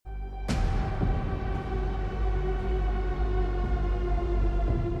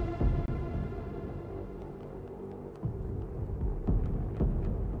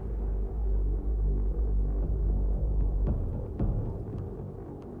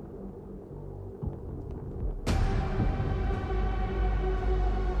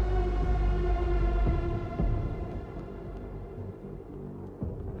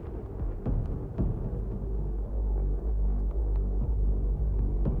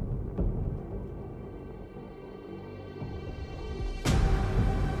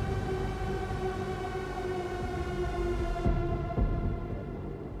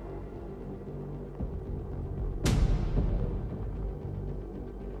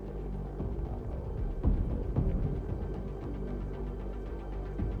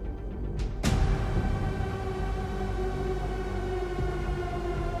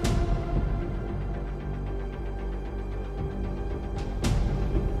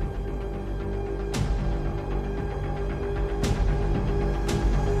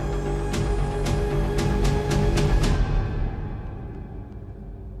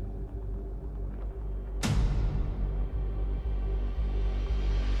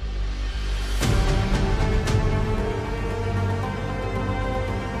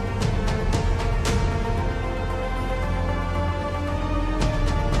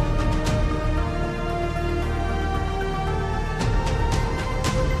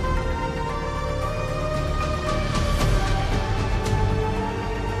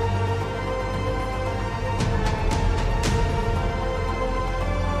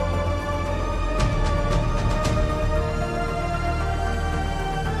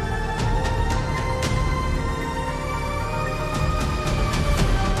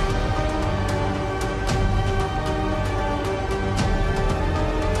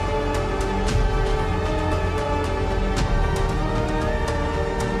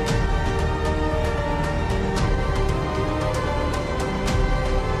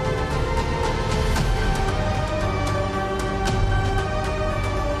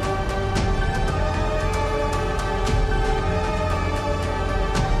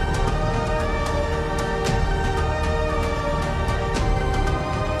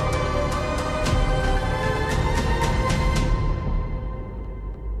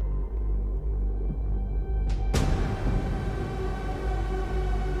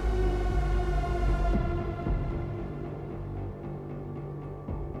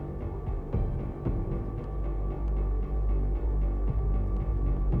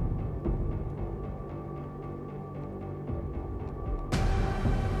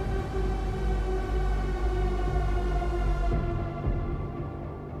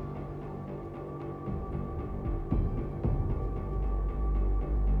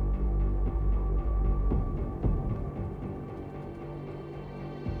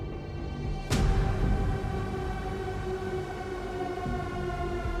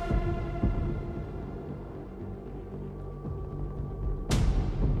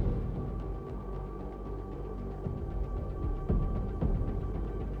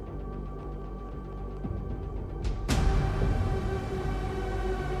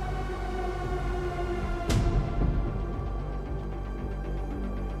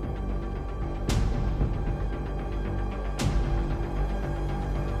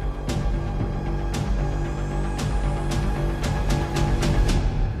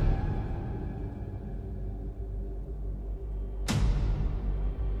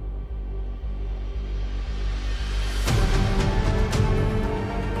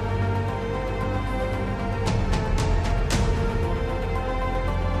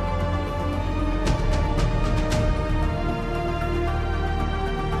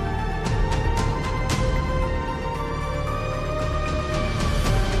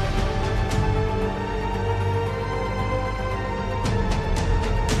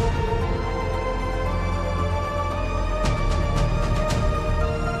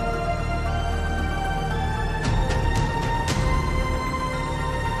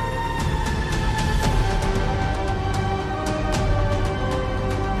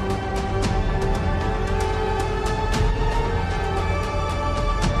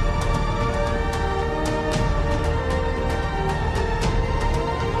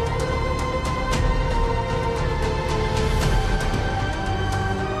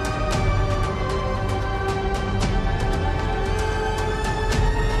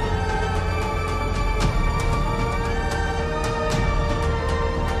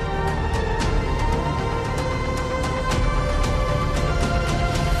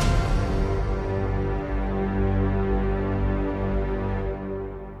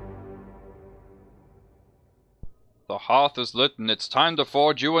hearth is lit and it's time to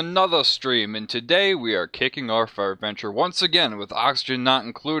forge you another stream, and today we are kicking off our adventure once again with oxygen not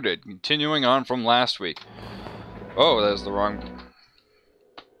included, continuing on from last week. Oh, that's the wrong...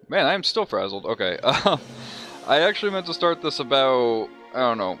 Man, I'm still frazzled. Okay, I actually meant to start this about, I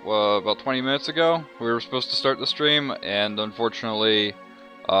don't know, about 20 minutes ago. We were supposed to start the stream, and unfortunately,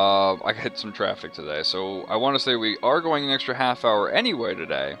 I hit some traffic today, so I want to say we are going an extra half hour anyway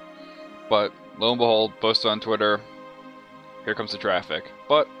today, but lo and behold, posted on Twitter, here comes the traffic.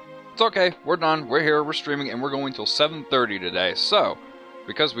 But it's okay, we're done, we're here, we're streaming, and we're going till 7:30 today. So,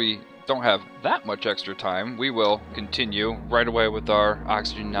 because we don't have that much extra time, we will continue right away with our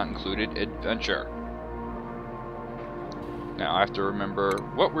oxygen not included adventure. Now, I have to remember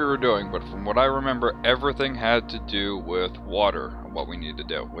what we were doing, but from what I remember, everything had to do with water, what we need to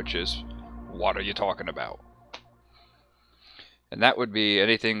do, which is, what are you talking about? And that would be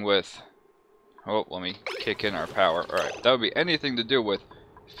anything with... Oh, let me kick in our power. Alright, that would be anything to do with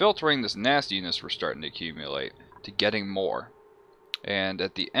filtering this nastiness we're starting to accumulate to getting more. And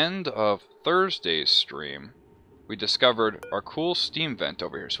at the end of Thursday's stream, we discovered our cool steam vent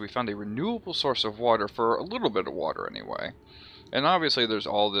over here. So we found a renewable source of water for a little bit of water anyway. And obviously there's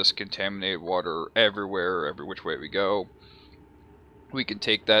all this contaminated water everywhere, every which way we go. We can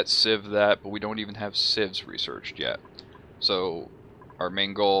take that, sieve that, but we don't even have sieves researched yet. So our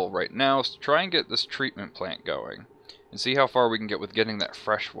main goal right now is to try and get this treatment plant going and see how far we can get with getting that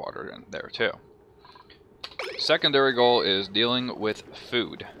fresh water in there too. Secondary goal is dealing with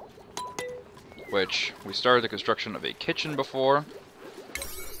food, which we started the construction of a kitchen before,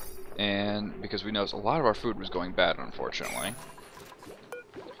 and because we noticed a lot of our food was going bad, unfortunately,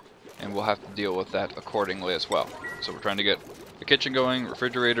 and we'll have to deal with that accordingly as well. So we're trying to get the kitchen going,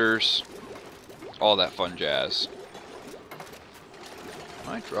 refrigerators, all that fun jazz.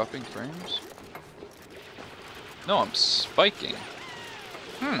 Am I dropping frames? No, I'm spiking.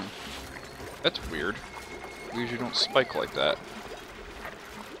 That's weird. We usually don't spike like that.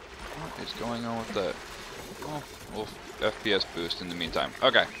 What is going on with that? Oh, we'll FPS boost in the meantime.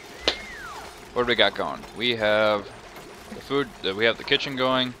 Okay. What do we got going? We have the food, we have the kitchen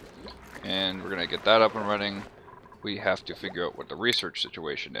going, and we're gonna get that up and running. We have to figure out what the research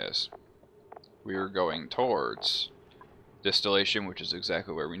situation is. We are going towards distillation, which is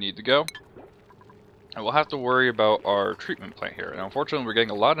exactly where we need to go. And we'll have to worry about our treatment plant here. And unfortunately, we're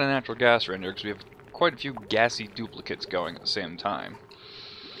getting a lot of natural gas right here because we have quite a few gassy duplicates going at the same time.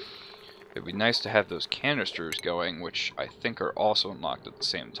 It'd be nice to have those canisters going, which I think are also unlocked at the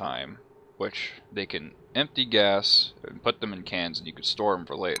same time, which they can empty gas and put them in cans and you could store them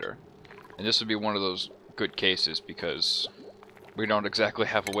for later. And this would be one of those good cases because we don't exactly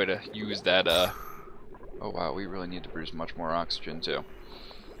have a way to use that oh wow, we really need to produce much more oxygen too.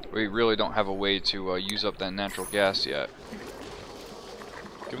 We really don't have a way to use up that natural gas yet.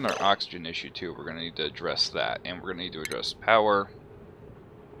 Given our oxygen issue too, we're going to need to address that. And we're going to need to address power.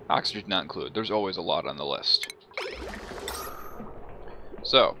 Oxygen not included. There's always a lot on the list.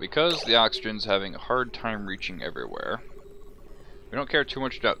 So, because the oxygen's having a hard time reaching everywhere, we don't care too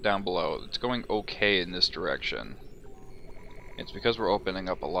much down below. It's going okay in this direction. It's because we're opening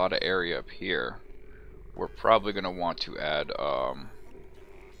up a lot of area up here. We're probably going to want to add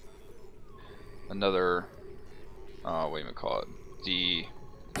another, what do you call it, the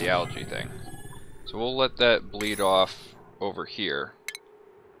algae thing. So we'll let that bleed off over here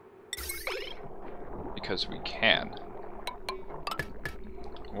because we can.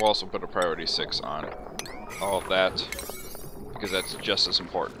 We'll also put a priority 6 on all of that because that's just as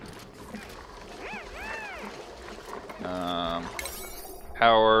important.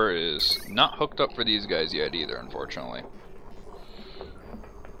 Power is not hooked up for these guys yet either, unfortunately.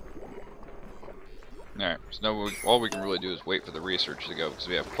 Alright, so now all we can really do is wait for the research to go, because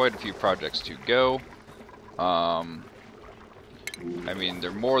we have quite a few projects to go. I mean,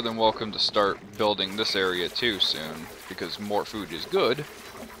 they're more than welcome to start building this area too soon, because more food is good,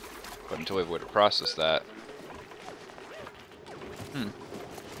 but until we have a way to process that.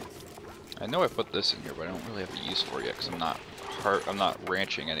 I know I put this in here, but I don't really have a use for it yet, because I'm not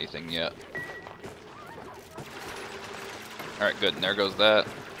ranching anything yet. Alright, good, and there goes that.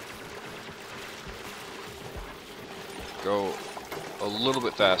 Go a little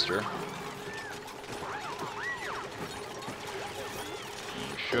bit faster.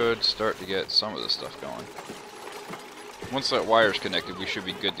 We should start to get some of this stuff going. Once that wire's connected, we should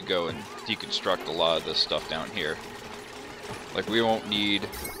be good to go and deconstruct a lot of this stuff down here. Like, we won't need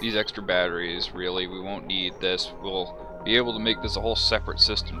these extra batteries, really. We won't need this. We'll be able to make this a whole separate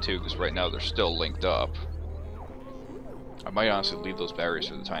system, too, because right now they're still linked up. I might honestly leave those batteries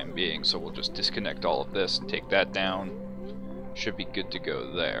for the time being, so we'll just disconnect all of this and take that down. Should be good to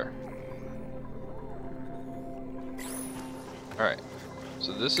go there. Alright,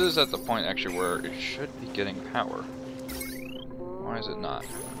 so this is at the point actually where it should be getting power. Why is it not?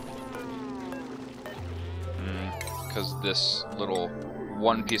 Because this little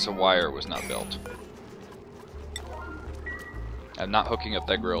one piece of wire was not built. I'm not hooking up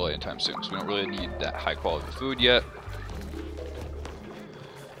that grill anytime soon, so we don't really need that high quality food yet.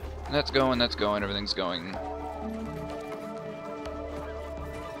 And that's going, everything's going.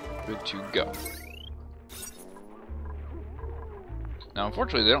 Good to go. Now,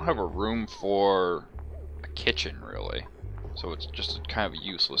 unfortunately, they don't have a room for a kitchen, really. So it's just a kind of a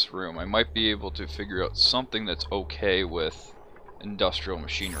useless room. I might be able to figure out something that's okay with industrial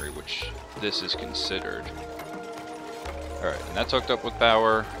machinery, which this is considered. Alright, and that's hooked up with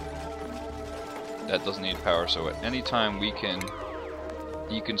power. That doesn't need power, so at any time we can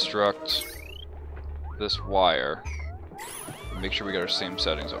deconstruct this wire. Make sure we got our same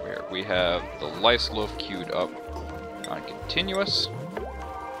settings over here. We have the lice loaf queued up on continuous.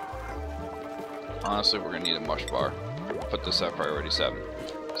 Honestly, we're going to need a mush bar. Put this at priority 7.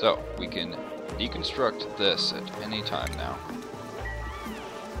 So, we can deconstruct this at any time now.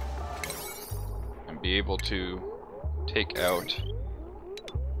 And be able to take out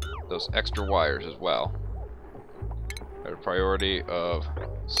those extra wires as well. At a priority of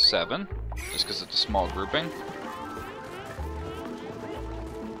 7, just because it's a small grouping.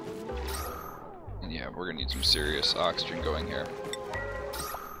 And yeah, we're going to need some serious oxygen going here.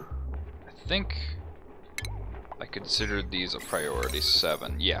 I think I considered these a priority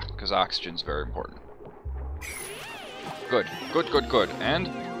 7. Yeah, because oxygen's very important. Good, good, good, good. And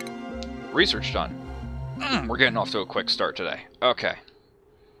research done. We're getting off to a quick start today. Okay.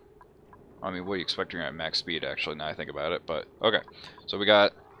 I mean, what are you expecting at max speed, actually, now I think about it, but okay. So we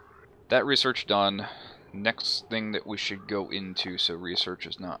got that research done. Next thing that we should go into so research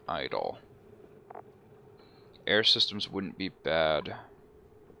is not idle. Air systems wouldn't be bad.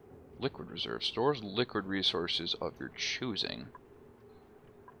 Liquid reserve. Stores liquid resources of your choosing.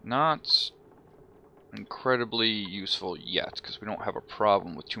 Not incredibly useful yet, because we don't have a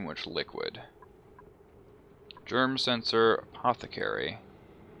problem with too much liquid. Germ sensor, apothecary.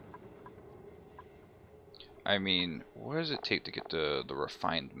 I mean, what does it take to get the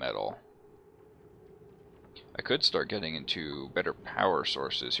refined metal? I could start getting into better power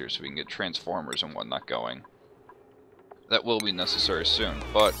sources here so we can get transformers and whatnot going. That will be necessary soon,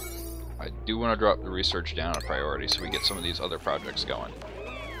 but I do want to drop the research down a priority so we get some of these other projects going.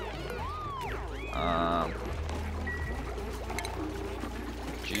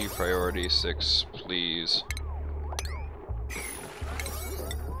 G priority 6, please.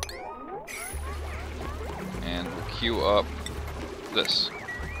 And we'll queue up this.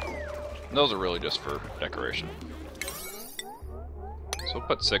 And those are really just for decoration. So we'll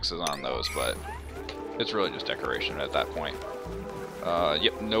put 6s on those, but it's really just decoration at that point.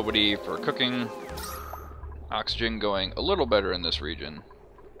 Yep, nobody for cooking. Oxygen going a little better in this region.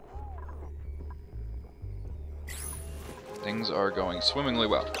 Things are going swimmingly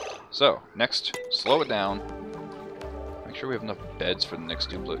well. So, next, slow it down. Make sure we have enough beds for the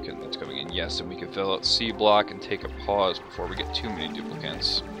next duplicate that's coming in. Yes, and we can fill out C block and take a pause before we get too many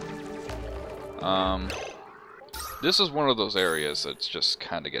duplicates. This is one of those areas that's just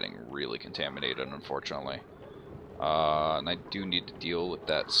kind of getting really contaminated, unfortunately. And I do need to deal with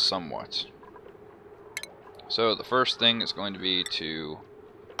that somewhat. So the first thing is going to be to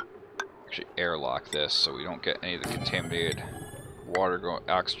actually airlock this so we don't get any of the contaminated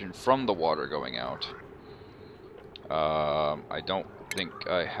oxygen from the water going out. I don't think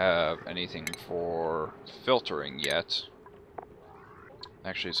I have anything for filtering yet.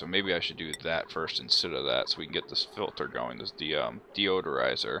 Actually, so maybe I should do that first instead of that so we can get this filter going, this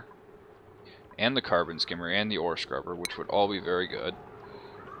deodorizer. And the carbon skimmer and the ore scrubber, which would all be very good.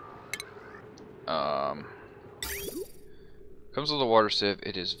 Comes with a water sieve.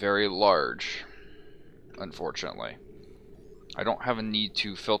 It is very large, unfortunately. I don't have a need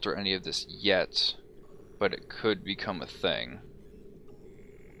to filter any of this yet, but it could become a thing.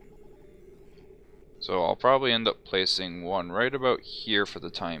 So I'll probably end up placing one right about here for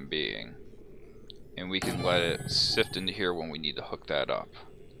the time being. And we can let it sift into here when we need to hook that up.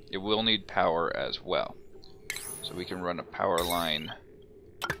 It will need power as well. So we can run a power line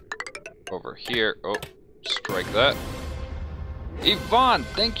over here. Oh, strike that. Yvonne,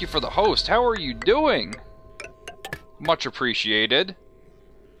 thank you for the host. How are you doing? Much appreciated.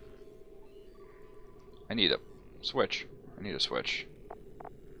 I need a switch. I need a switch.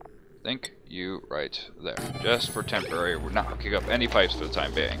 I think, you right there. Just for temporary. We're not hooking up any pipes for the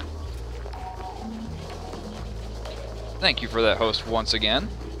time being. Thank you for that, host, once again.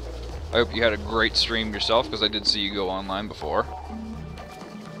 I hope you had a great stream yourself, because I did see you go online before.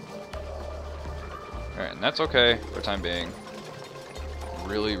 Alright, and that's okay for the time being.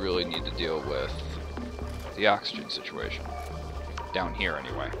 Really, really need to deal with the oxygen situation. Down here,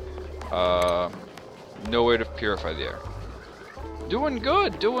 anyway. No way to purify the air. Doing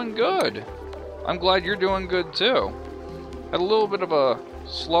good, doing good. I'm glad you're doing good, too. Had a little bit of a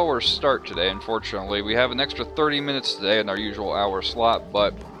slower start today, unfortunately. We have an extra 30 minutes today in our usual hour slot,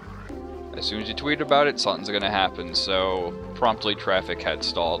 but as soon as you tweet about it, something's going to happen, so promptly traffic had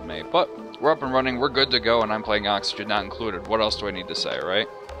stalled me. But we're up and running, we're good to go, and I'm playing Oxygen Not Included. What else do I need to say, right?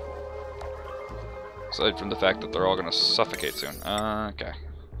 Aside from the fact that they're all going to suffocate soon. Okay.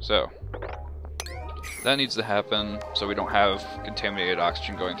 So, that needs to happen so we don't have contaminated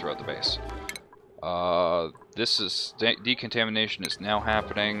oxygen going throughout the base. Decontamination is now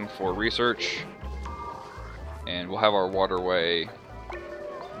happening for research, and we'll have our waterway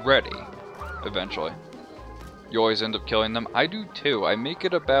ready eventually. You always end up killing them. I do too. I make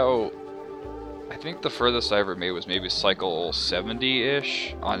it about, I think the furthest I ever made was maybe cycle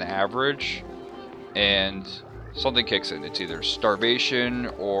 70-ish on average, and something kicks in. It's either starvation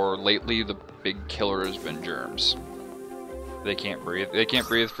or lately the big killer has been germs. They can't breathe. They can't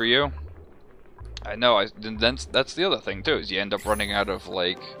breathe for you. I know. That's the other thing too. Is you end up running out of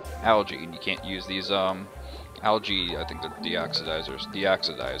like algae, and you can't use these algae. I think they're deoxidizers.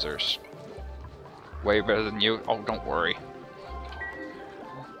 Deoxidizers. Way better than you. Oh, don't worry.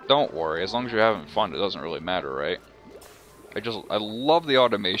 Don't worry. As long as you're having fun, it doesn't really matter, right? I love the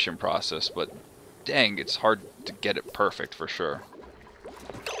automation process, but dang, it's hard to get it perfect for sure.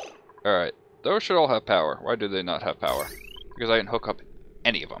 All right. Those should all have power. Why do they not have power? Because I didn't hook up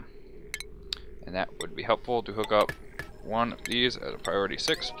any of them. And that would be helpful to hook up one of these at a priority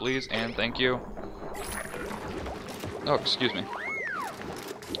 6, please, and thank you. Oh, excuse me.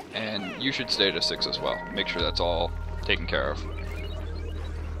 And you should stay to 6 as well. Make sure that's all taken care of.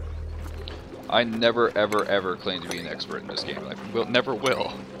 I never, ever, ever claim to be an expert in this game. I never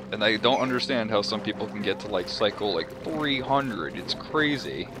will. And I don't understand how some people can get to like cycle like 300. It's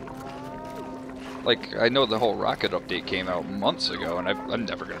crazy. Like, I know the whole rocket update came out months ago, and I'm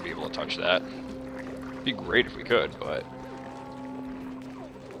never going to be able to touch that. It'd be great if we could, but...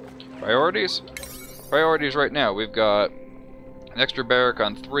 Priorities? Priorities right now. We've got an extra barrack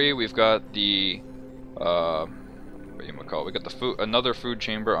on 3. We've got the... what do you call it? We got the another food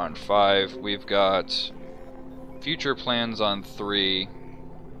chamber on 5. We've got future plans on 3.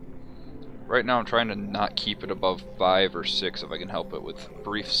 Right now I'm trying to not keep it above 5 or 6 if I can help it, with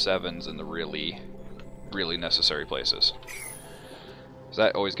brief 7s in the really necessary places. So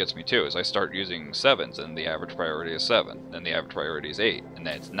that always gets me too, is I start using 7s and the average priority is 7, then the average priority is 8, and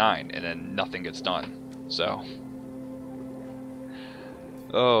then it's 9, and then nothing gets done. So,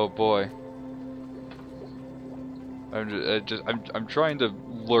 oh boy. I'm trying to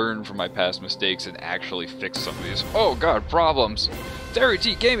learn from my past mistakes and actually fix some of these. Oh god, problems! Terry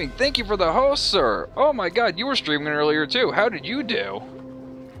T Gaming, thank you for the host, sir! Oh my god, you were streaming earlier too. How did you do?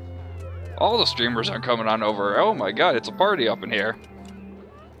 All the streamers are coming on over. Oh my god, it's a party up in here.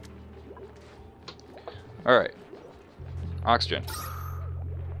 Alright. Oxygen.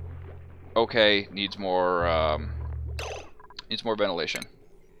 Okay, needs more ventilation.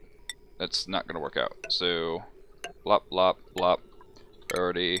 That's not gonna work out. So, blop, blop, blop.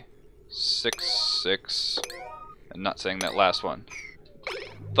 Priority 6, 6. I'm not saying that last one.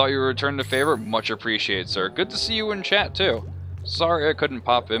 Thought you returned the favor? Much appreciated, sir. Good to see you in chat, too. Sorry I couldn't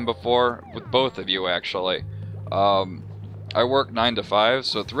pop in before, with both of you, actually. I work 9 to 5,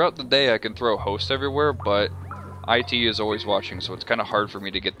 so throughout the day I can throw host everywhere, but IT is always watching, so it's kind of hard for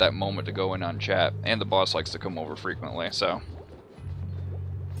me to get that moment to go in on chat, and the boss likes to come over frequently, so...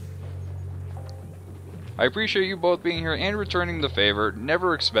 I appreciate you both being here and returning the favor.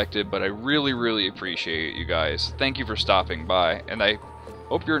 Never expected, but I really appreciate you guys. Thank you for stopping by, and I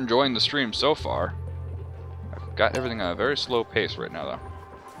hope you're enjoying the stream so far. I've got everything on a very slow pace right now, though.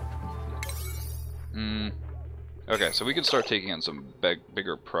 Okay, so we can start taking on some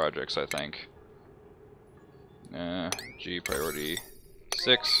bigger projects, I think. G, priority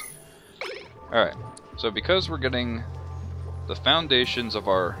 6. Alright, so because we're getting the foundations of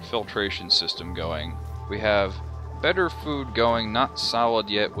our filtration system going, we have better food going, not solid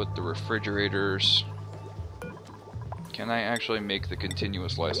yet with the refrigerators. Can I actually make the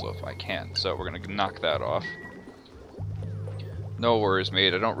continuous slice loaf? I can, so we're going to knock that off. No worries,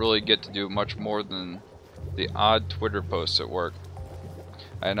 mate. I don't really get to do much more than the odd Twitter posts at work.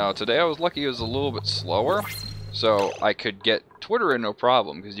 I know, today I was lucky it was a little bit slower, so I could get Twitter in no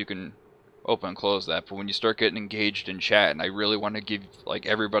problem, because you can open and close that, but when you start getting engaged in chat, and I really want to give, like,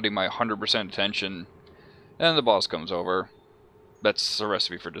 everybody my 100% attention, and the boss comes over, that's a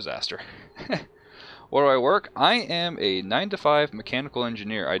recipe for disaster. Where do I work? I am a 9-to-5 mechanical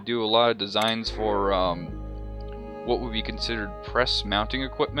engineer. I do a lot of designs for, what would be considered press mounting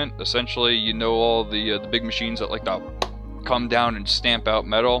equipment. Essentially, you know, all the big machines that like to come down and stamp out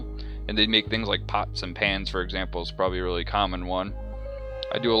metal, and they make things like pots and pans, for example, is probably a really common one.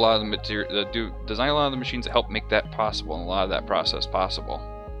 I do a lot of the material, design a lot of the machines that help make that possible, and a lot of that process possible.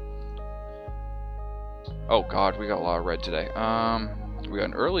 Oh god, we got a lot of red today. We got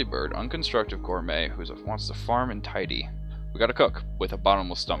an early bird, unconstructive gourmet, who wants to farm and tidy. We got a cook with a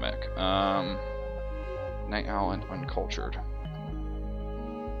bottomless stomach. Night owl and uncultured.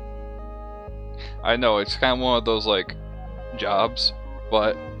 I know, it's kind of one of those, like, jobs,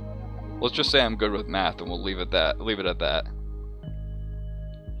 but let's just say I'm good with math, and we'll leave it at that.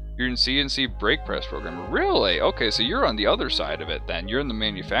 You're in CNC brake press programmer. Really? Okay, so you're on the other side of it then. You're in the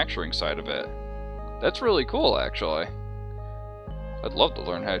manufacturing side of it. That's really cool, actually. I'd love to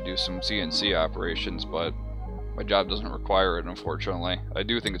learn how to do some CNC operations, but my job doesn't require it, unfortunately. I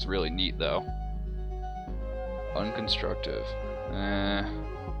do think it's really neat, though. Unconstructive.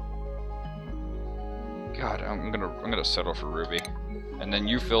 God, I'm gonna settle for Ruby. And then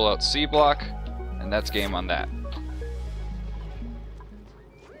you fill out C block, and that's game on that.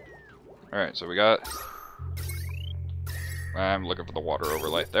 Alright, so we got... I'm looking for the water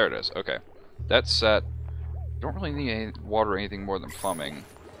overlay. There it is. Okay. That's set. Don't really need any water or anything more than plumbing.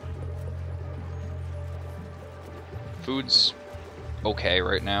 Food's okay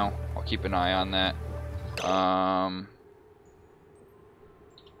right now. I'll keep an eye on that. On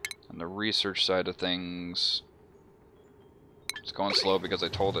the research side of things, it's going slow because I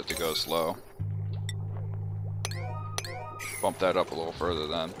told it to go slow. Bump that up a little further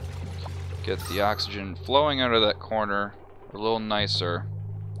then. Get the oxygen flowing out of that corner a little nicer,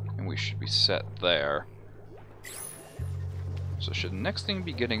 and we should be set there. So should the next thing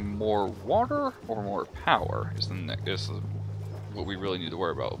be getting more water or more power is what we really need to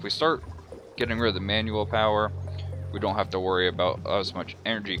worry about. If we start getting rid of the manual power, we don't have to worry about as much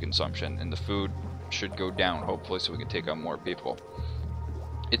energy consumption, and the food should go down, hopefully, so we can take on more people.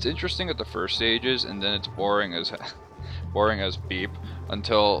 It's interesting at the first stages, and then it's boring as boring as beep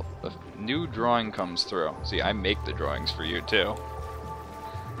until a new drawing comes through. See, I make the drawings for you too.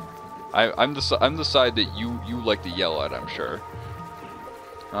 I'm the side that you like to yell at, I'm sure.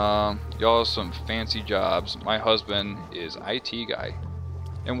 Y'all have some fancy jobs. My husband is IT guy.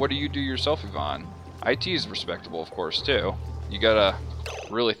 And what do you do yourself, Yvonne? IT is respectable, of course, too. You gotta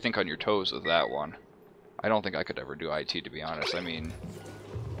really think on your toes with that one. I don't think I could ever do IT, to be honest. I mean,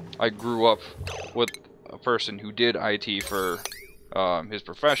 I grew up with a person who did IT for his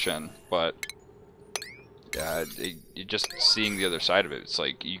profession, but yeah, just seeing the other side of it, it's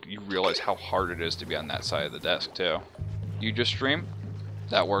like you realize how hard it is to be on that side of the desk, too. You just stream?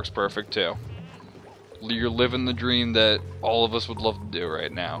 That works perfect, too. You're living the dream that all of us would love to do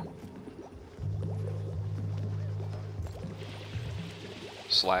right now.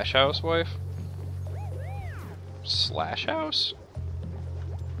 Slash housewife? Slash house?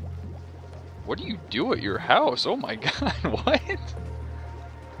 What do you do at your house? Oh my god, what?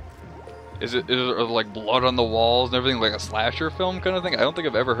 Is it like blood on the walls and everything, like a slasher film kind of thing? I don't think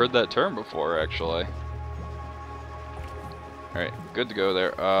I've ever heard that term before, actually. Alright, good to go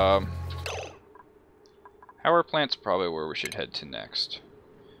there. Power plant's probably where we should head to next.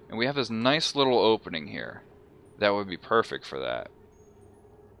 And we have this nice little opening here. That would be perfect for that.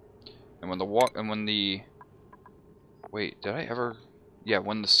 And when the wait, did I ever? Yeah,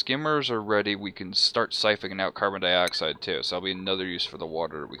 when the skimmers are ready, we can start siphoning out carbon dioxide too. So that'll be another use for the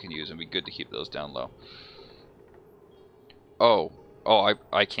water we can use, and be good to keep those down low. Oh,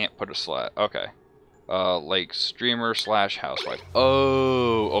 I can't put a slat. Okay, like streamer slash housewife.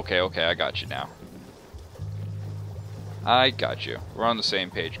 Oh, okay, I got you now. I got you. We're on the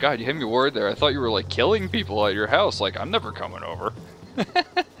same page. God, you had me worried there. I thought you were like killing people at your house. Like, I'm never coming over.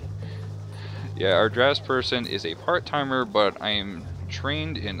 Yeah, our drafts person is a part-timer, but I am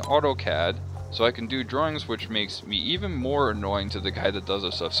trained in AutoCAD, so I can do drawings, which makes me even more annoying to the guy that does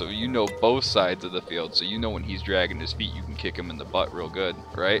this stuff. So you know both sides of the field, so you know when he's dragging his feet, you can kick him in the butt real good,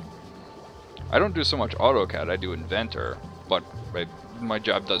 right? I don't do so much AutoCAD, I do Inventor, but my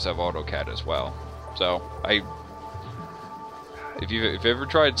job does have AutoCAD as well. So if you've ever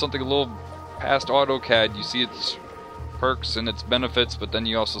tried something a little past AutoCAD, you see its perks and its benefits, but then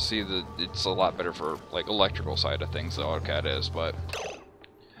you also see that it's a lot better for like electrical side of things than AutoCAD is. But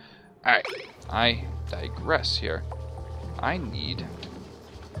Alright, I digress here. I need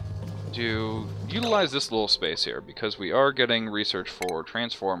to utilize this little space here, because we are getting research for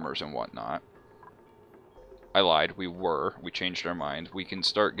transformers and whatnot. I lied, we changed our mind. We can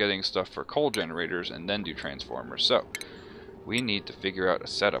start getting stuff for coal generators and then do transformers. So, we need to figure out a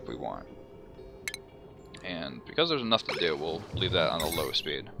setup we want. And because there's enough to do, we'll leave that on a low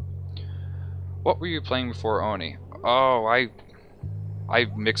speed. What were you playing before ONI? Oh, I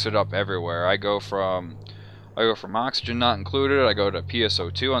mix it up everywhere. I go from oxygen not included, I go to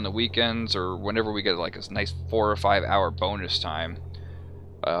PSO2 on the weekends, or whenever we get like a nice 4 or 5 hour bonus time.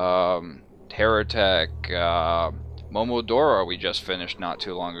 Terratech, Momodora we just finished not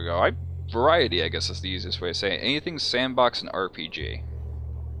too long ago. Variety, I guess is the easiest way to say it. Anything sandbox and RPG.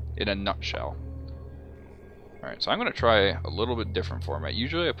 In a nutshell. Alright, so I'm going to try a little bit different format.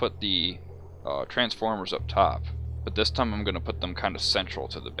 Usually I put the Transformers up top, but this time I'm going to put them kind of central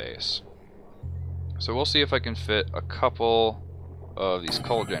to the base. So we'll see if I can fit a couple of these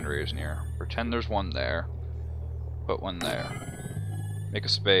coal generators in here. Pretend there's one there. Put one there. Make a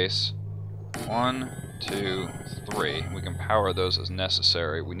space. 1, 2, 3. We can power those as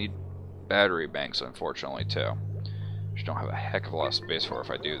necessary. We need battery banks, unfortunately, too. Which don't have a heck of a lot of space for if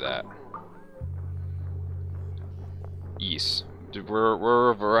I do that. Yes.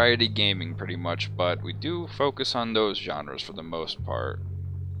 We're a variety gaming, pretty much, but we do focus on those genres for the most part.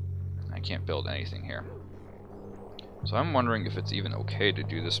 I can't build anything here. So I'm wondering if it's even okay to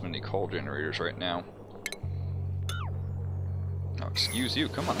do this many coal generators right now. Oh, excuse you,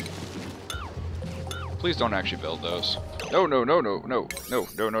 come on. Please don't actually build those. No, no, no, no, no, no,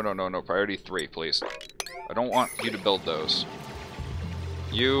 no, no, no, no, no. Priority 3, please. I don't want you to build those.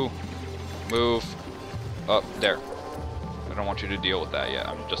 You move up there. I don't want you to deal with that yet.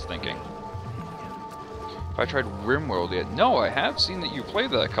 I'm just thinking. If I tried RimWorld yet? No, I have seen that you play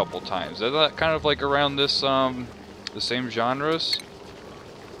that a couple times. Is that kind of like around this, the same genres?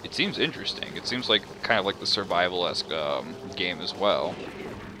 It seems interesting. It seems like kind of like the survival-esque game as well.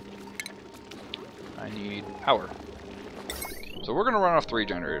 I need power. So we're going to run off 3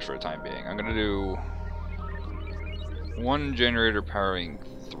 generators for the time being. I'm going to do 1 generator powering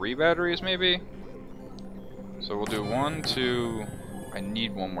 3 batteries, maybe? So we'll do 1, 2... I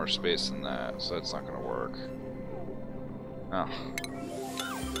need one more space than that, so that's not going to work. Oh.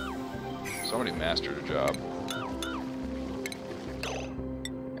 Somebody mastered a job.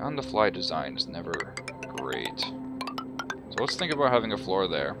 On-the-fly design is never great. So let's think about having a floor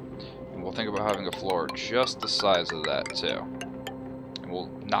there. And we'll think about having a floor just the size of that, too. And we'll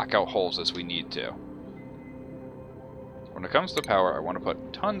knock out holes as we need to. When it comes to power, I want to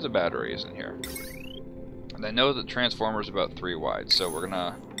put tons of batteries in here. And I know that Transformer's about 3 wide, so we're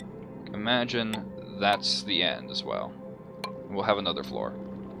gonna imagine that's the end as well. And we'll have another floor.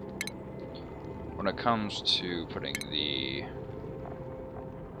 When it comes to putting the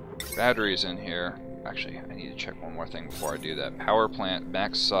batteries in here, actually, I need to check one more thing before I do that. Power plant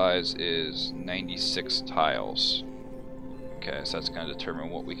max size is 96 tiles. Okay, so that's going to determine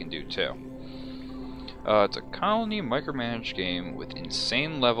what we can do too. It's a colony micromanaged game with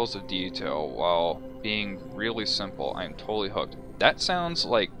insane levels of detail while being really simple. I'm totally hooked. That sounds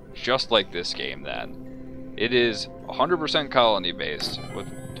like just like this game then. It is 100% colony based with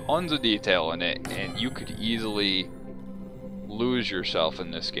tons of detail in it, and you could easily lose yourself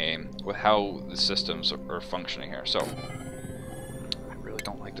in this game with how the systems are functioning here. So I really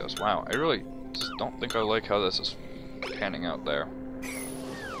don't like this. Wow, I really just don't think I like how this is panning out there.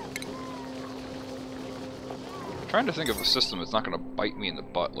 I'm trying to think of a system that's not going to bite me in the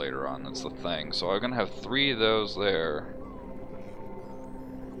butt later on. That's the thing. So I'm going to have 3 of those there.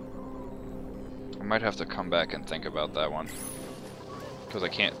 I might have to come back and think about that one, because I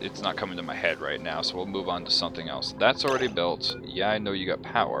can't, it's not coming to my head right now, so we'll move on to something else. That's already built. Yeah, I know you got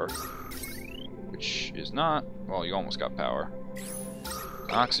power, which is not, well, you almost got power.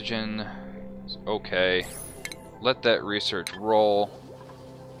 Oxygen is okay. Let that research roll.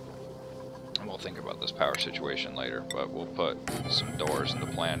 And we'll think about this power situation later, but we'll put some doors in the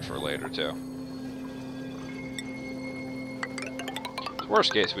plan for later too.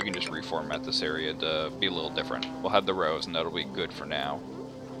 Worst case, we can just reformat this area to be a little different. We'll have the rows, and that'll be good for now.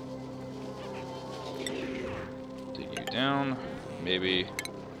 Dig you down. Maybe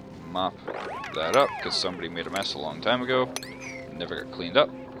mop that up, because somebody made a mess a long time ago. Never got cleaned up.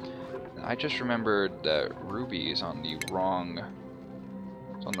 And I just remembered that Ruby is on the wrong...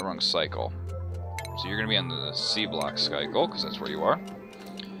 it's on the wrong cycle. So you're going to be on the C block cycle, because that's where you are.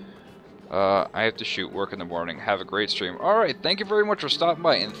 I have to shoot, work in the morning. Have a great stream. Alright, thank you very much for stopping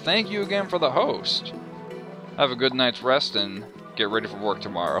by, and thank you again for the host. Have a good night's rest, and get ready for work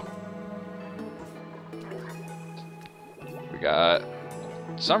tomorrow. got...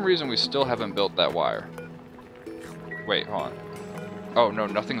 some reason we still haven't built that wire. Wait, hold on. Oh, no,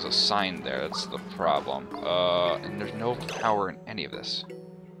 nothing's assigned there. That's the problem. And there's no power in any of this.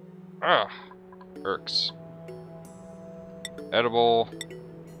 Ugh. Irks. Edible.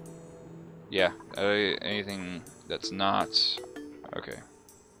 Yeah, anything that's not... Okay.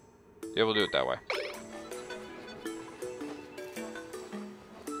 Yeah, we'll do it that way.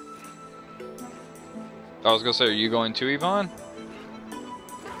 I was gonna say, are you going too, Yvonne?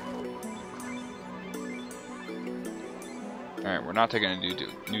 Alright, we're not taking a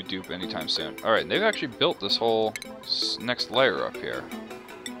new dupe anytime soon. Alright, they've actually built this whole next layer up here.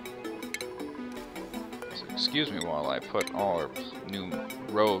 So excuse me while I put all our new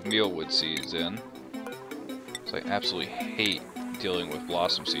row of mealwood seeds in. So I absolutely hate dealing with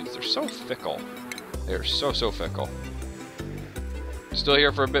blossom seeds. They're so fickle. They're so fickle. Still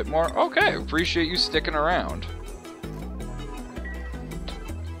here for a bit more? Okay, appreciate you sticking around.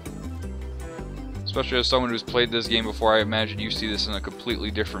 Especially as someone who's played this game before, I imagine you see this in a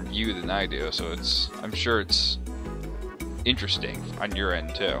completely different view than I do, so I'm sure it's interesting on your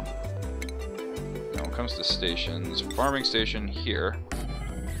end too. Now when it comes to stations, farming station here.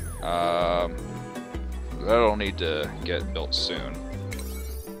 That'll need to get built soon.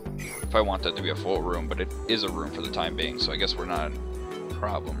 If I want that to be a full room, but it is a room for the time being, so I guess we're not a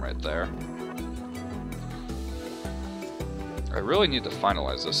problem right there. I really need to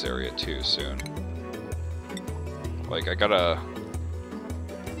finalize this area too soon. Like, I gotta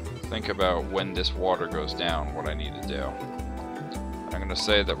think about when this water goes down, what I need to do. I'm gonna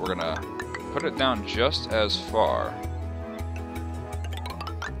say that we're gonna put it down just as far.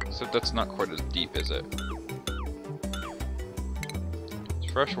 Except that's not quite as deep, is it?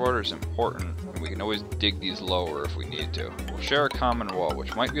 Fresh water is important, and we can always dig these lower if we need to. We'll share a common wall,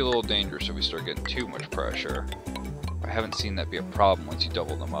 which might be a little dangerous if we start getting too much pressure. I haven't seen that be a problem once you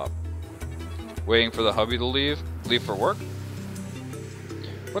double them up. Waiting for the hubby to leave? Leave for work?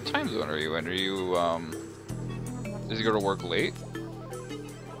 What time zone are you in? Are you, does he go to work late?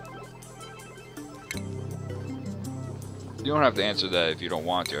 You don't have to answer that if you don't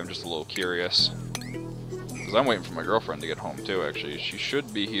want to, I'm just a little curious. Because I'm waiting for my girlfriend to get home too, actually. She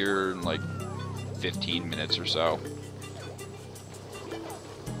should be here in like 15 minutes or so.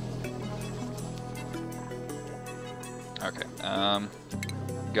 Okay,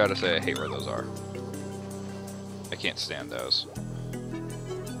 gotta say I hate where those are. I can't stand those.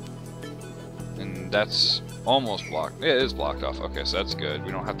 And that's almost blocked. It is blocked off. Okay, so that's good.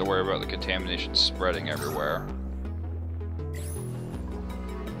 We don't have to worry about the contamination spreading everywhere.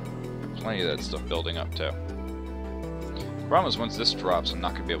 Plenty of that stuff building up too. The problem is once this drops, I'm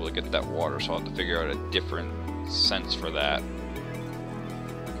not going to be able to get that water, so I'll have to figure out a different sense for that.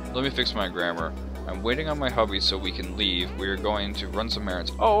 Let me fix my grammar. I'm waiting on my hubby so we can leave. We are going to run some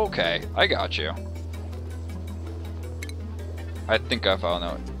errands. Oh, okay. I got you. I think I found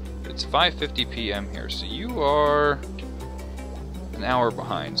out. It's 5:50 p.m. here, so you are an hour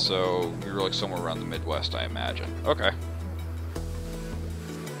behind, so you're like somewhere around the Midwest, I imagine. Okay.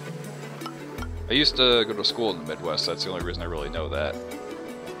 I used to go to school in the Midwest, that's the only reason I really know that.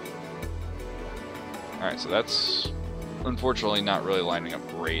 Alright, so that's unfortunately not really lining up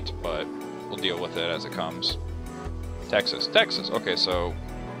great, but we'll deal with it as it comes. Texas. Okay, so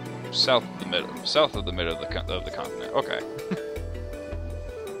south of the mid of the continent. Okay.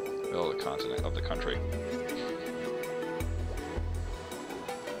 Middle of the continent of the country.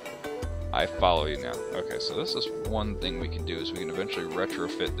 I follow you now. Okay, so this is one thing we can do is we can eventually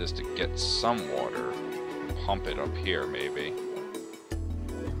retrofit this to get some water. Pump it up here, maybe.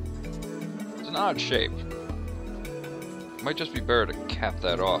 It's an odd shape. Might just be better to cap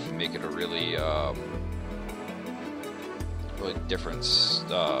that off and make it a really, really different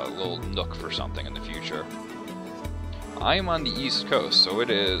little nook for something in the future. I am on the East Coast, so it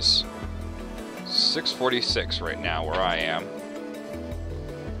is 6:46 right now where I am.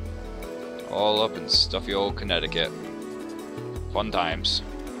 All up in stuffy old Connecticut. Fun times.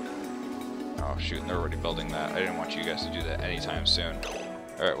 Oh shoot, they're already building that. I didn't want you guys to do that anytime soon.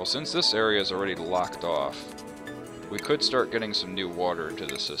 Alright, well since this area is already locked off, we could start getting some new water into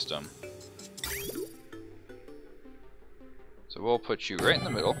the system. So we'll put you right in the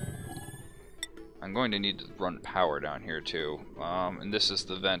middle. I'm going to need to run power down here too. And this is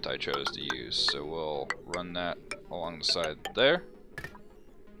the vent I chose to use, so we'll run that along the side there.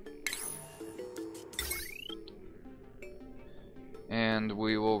 And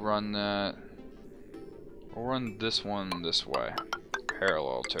we will run that. We'll run this one this way,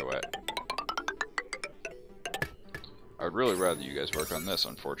 parallel to it. I'd really rather you guys work on this,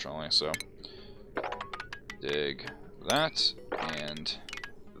 unfortunately, so. Dig that, and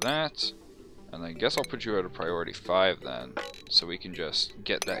that. And I guess I'll put you at a priority 5 then, so we can just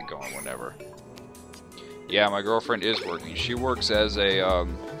get that going whenever. Yeah, my girlfriend is working. She works as a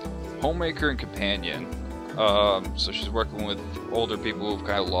homemaker and companion. So she's working with older people who've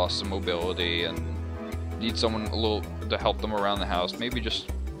kind of lost some mobility and need someone a little to help them around the house. Maybe just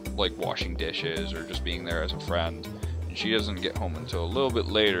like washing dishes or just being there as a friend. And she doesn't get home until a little bit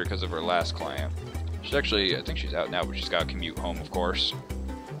later because of her last client. She's actually, I think she's out now, but she's got to commute home, of course.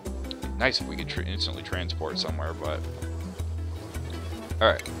 Nice if we could instantly transport somewhere, but...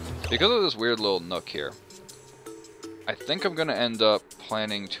 Alright, because of this weird little nook here, I think I'm going to end up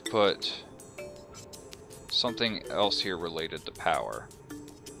planning to put something else here related to power.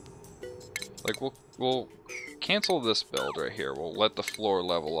 Like, we'll cancel this build right here. We'll let the floor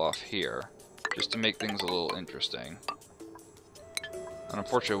level off here, just to make things a little interesting. And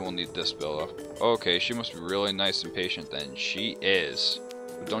unfortunately, we'll need this build up. Okay, she must be really nice and patient then. She is.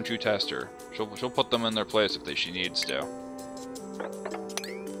 But don't you test her. She'll put them in their place if she needs to.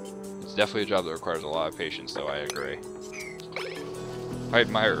 It's definitely a job that requires a lot of patience, though, I agree. I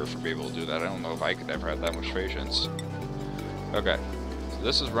admire her for being able to do that. I don't know if I could ever have that much patience. Okay, so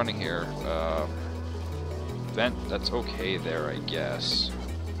this is running here. Vent, that's okay there, I guess.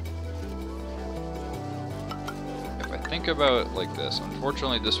 If I think about it like this,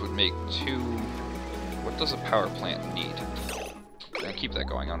 unfortunately this would make 2... What does a power plant need? I keep that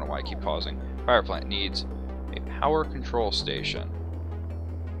going, I don't know why I keep pausing. Power plant needs a power control station.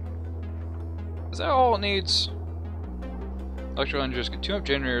 Is that all it needs? Electrical engineers get 2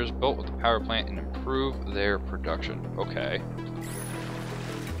 generators built with the power plant and improve their production. Okay.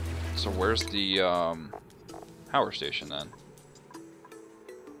 So where's the power station then?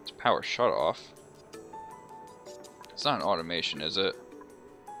 It's power shut off. It's not an automation, is it?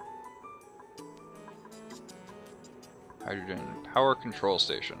 Hydrogen power control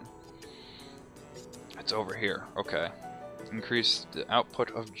station. It's over here. Okay. Increase the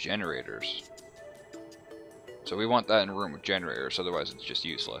output of generators. So we want that in a room with generators, otherwise it's just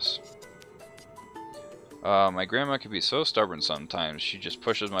useless. My grandma can be so stubborn sometimes, she just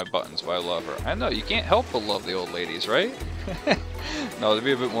pushes my buttons, but I love her. I know, you can't help but love the old ladies, right? No, to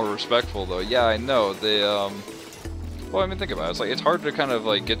be a bit more respectful though, yeah, I know, they, well, I mean, think about it, it's like, it's hard to kind of,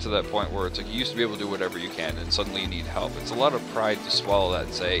 like, get to that point where it's like, you used to be able to do whatever you can, and suddenly you need help. It's a lot of pride to swallow that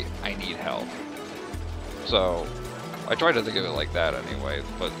and say, I need help. So, I try to think of it like that anyway,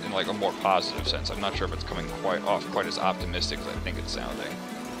 but in like a more positive sense. I'm not sure if it's coming quite as optimistic as I think it's sounding.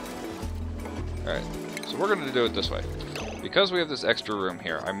 Alright, so we're going to do it this way. Because we have this extra room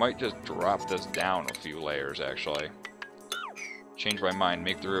here, I might just drop this down a few layers actually. Change my mind,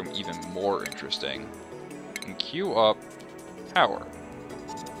 make the room even more interesting. And queue up power.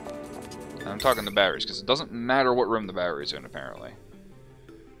 And I'm talking the batteries, because it doesn't matter what room the battery's in apparently.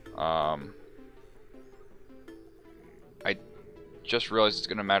 I just realized it's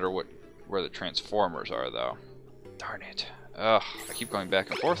going to matter where the transformers are, though. Darn it. Ugh, I keep going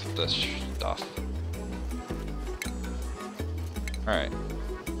back and forth with this stuff. Alright.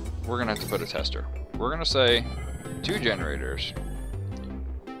 We're going to have to put a tester. We're going to say 2 generators.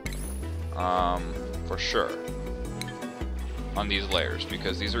 For sure. On these layers,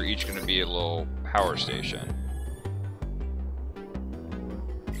 because these are each going to be a little power station.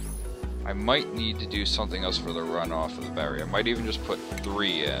 I might need to do something else for the runoff of the battery. I might even just put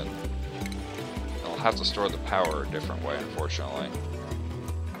 3 in. I'll have to store the power a different way, unfortunately.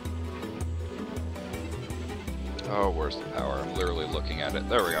 Oh, where's the power? I'm literally looking at it.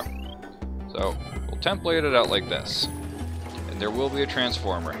 There we go. So, we'll template it out like this. And there will be a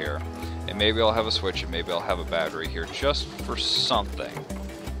transformer here. And maybe I'll have a switch, and maybe I'll have a battery here, just for something.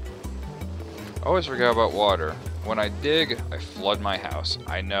 I always forget about water. When I dig, I flood my house.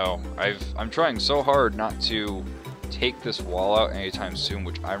 I know. I'm trying so hard not to take this wall out anytime soon,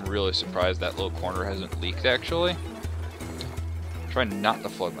 which I'm really surprised that little corner hasn't leaked, actually. I'm trying not to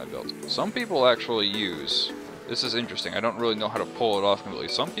flood my build. Some people actually use... This is interesting. I don't really know how to pull it off completely.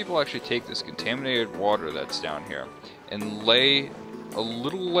 Some people actually take this contaminated water that's down here and lay a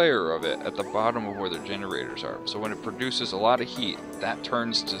little layer of it at the bottom of where their generators are. So when it produces a lot of heat, that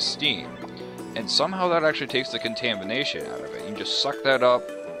turns to steam. And somehow that actually takes the contamination out of it. You just suck that up,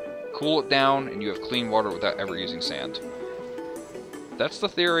 cool it down, and you have clean water without ever using sand. That's the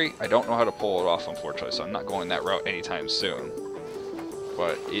theory. I don't know how to pull it off, unfortunately, so I'm not going that route anytime soon.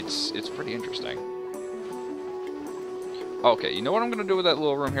 But it's pretty interesting. Okay, you know what I'm going to do with that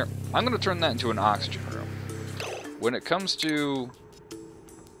little room here? I'm going to turn that into an oxygen room. When it comes to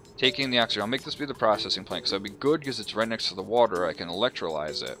taking the oxygen, I'll make this be the processing plant, because that'd be good because it's right next to the water. I can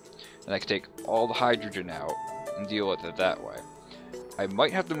electrolyze it, and I can take all the hydrogen out, and deal with it that way. I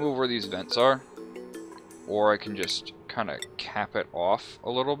might have to move where these vents are, or I can just kind of cap it off a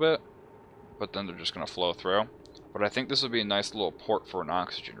little bit, but then they're just going to flow through. But I think this would be a nice little port for an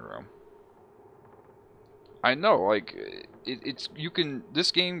oxygen room. I know, like,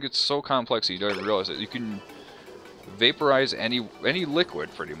 this game gets so complex you don't even realize it. You can vaporize any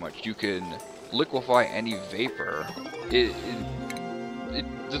liquid, pretty much. You can liquefy any vapor. This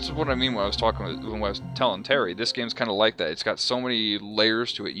is what I mean when I was telling Terry. This game's kind of like that. It's got so many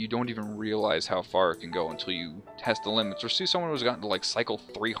layers to it, you don't even realize how far it can go until you test the limits or see someone who's gotten to like cycle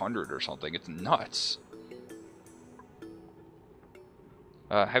 300 or something. It's nuts.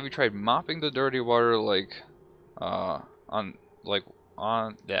 Have you tried mopping the dirty water like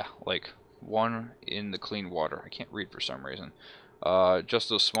one in the clean water? I can't read for some reason. Just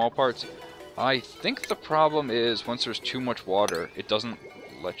those small parts. I think the problem is once there's too much water, it doesn't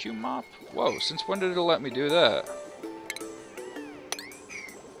let you mop. Whoa, since when did it let me do that?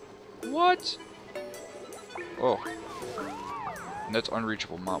 What? Oh. And that's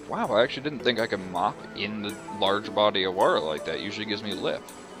unreachable mop. Wow, I actually didn't think I could mop in the large body of water like that. It usually gives me lip.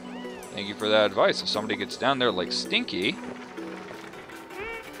 Thank you for that advice. If somebody gets down there like Stinky...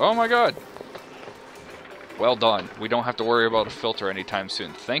 Oh my god! Well done. We don't have to worry about a filter anytime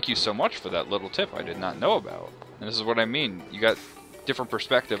soon. Thank you so much for that little tip I did not know about. And this is what I mean. You got different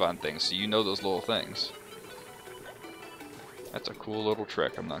perspective on things, so you know those little things. That's a cool little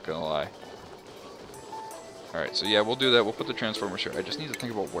trick, I'm not gonna lie. Alright, so yeah, we'll do that. We'll put the transformers here. I just need to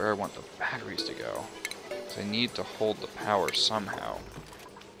think about where I want the batteries to go. Because I need to hold the power somehow.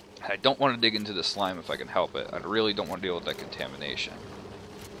 I don't want to dig into the slime if I can help it. I really don't want to deal with that contamination.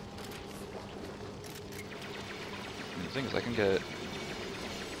 And the thing is, I can get...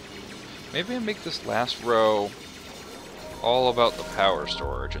 Maybe I make this last row all about the power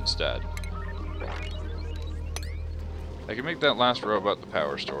storage instead. I can make that last row about the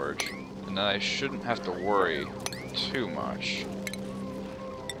power storage, and then I shouldn't have to worry too much.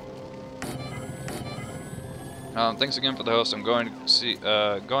 Thanks again for the host. I'm going,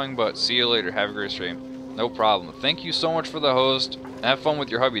 but see you later. Have a great stream. No problem. Thank you so much for the host. Have fun with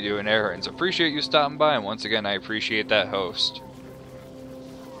your hubby doing errands. Appreciate you stopping by, and once again, I appreciate that host.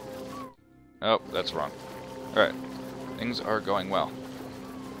 Oh, that's wrong. Alright. Things are going well.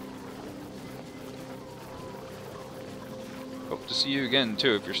 Hope to see you again,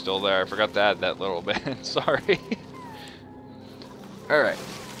 too, if you're still there. I forgot to add that little bit. Sorry. Alright.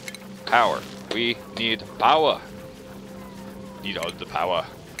 Power. We need power. Need all the power.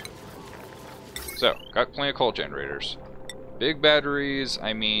 So, got plenty of coal generators. Big batteries,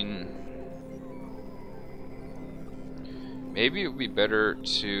 I mean... Maybe it would be better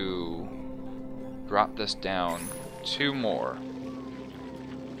to drop this down 2 more.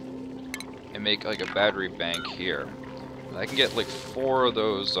 And make like a battery bank here. I can get like 4 of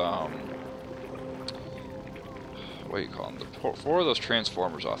those, what do you call them? 4 of those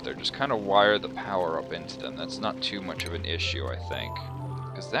transformers off there. Just kind of wire the power up into them. That's not too much of an issue, I think.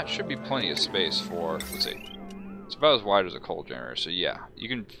 Because that should be plenty of space for, let's see. It's about as wide as a coal generator, so yeah. You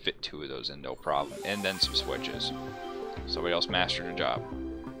can fit 2 of those in, no problem. And then some switches. Somebody else mastered the job.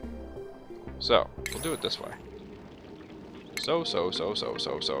 So, we'll do it this way. So.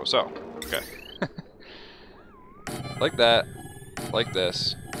 Okay. Like that. Like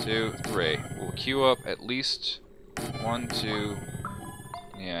this. 2, 3. We'll queue up at least 1, 2.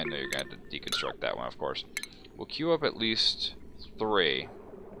 Yeah, I know you're going to have to deconstruct that one, of course. We'll queue up at least 3.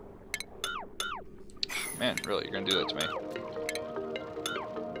 Man, really, you're going to do that to me?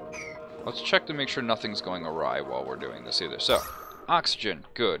 Let's check to make sure nothing's going awry while we're doing this either. So, oxygen,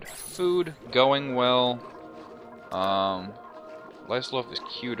 good. Food, going well. Lysloaf is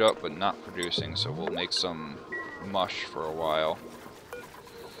queued up but not producing, so we'll make some mush for a while.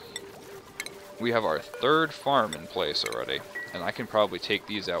 We have our 3rd farm in place already, and I can probably take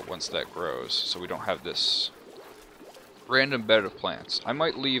these out once that grows, so we don't have this random bed of plants. I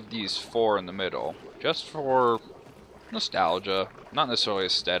might leave these 4 in the middle, just for nostalgia, not necessarily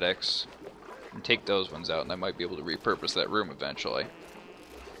aesthetics, and take those ones out, and I might be able to repurpose that room eventually.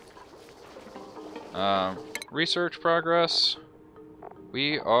 Research progress.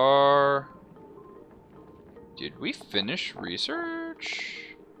 We are... Did we finish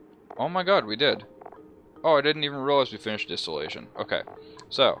research? Oh my god, we did. Oh, I didn't even realize we finished distillation. Okay,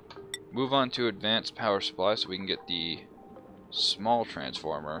 so, move on to advanced power supply so we can get the small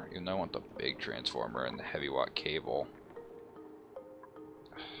transformer, even though I want the big transformer and the heavy watt cable.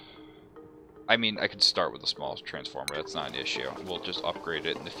 I mean, I could start with the small transformer, that's not an issue. We'll just upgrade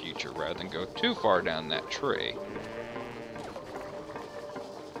it in the future rather than go too far down that tree.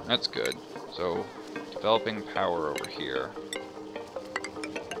 That's good. So, Developing power over here.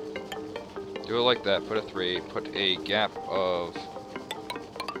 Do it like that, put a 3, put a gap of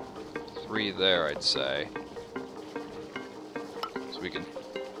 3 there, I'd say. So we can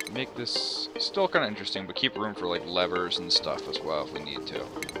make this still kind of interesting, but keep room for like levers and stuff as well if we need to.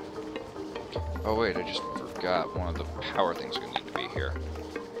 Oh wait, I just forgot one of the power things are going to need to be here.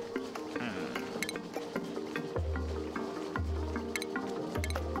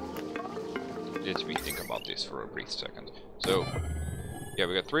 Let me think about this for a brief second. So, yeah,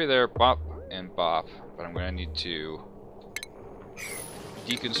 we got 3 there, bop and bop, but I'm going to need to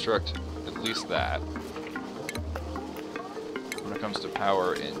deconstruct at least that. When it comes to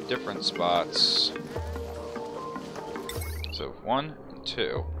power in different spots, so 1 and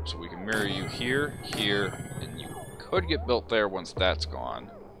 2, so we can mirror you here, here, and you could get built there once that's gone.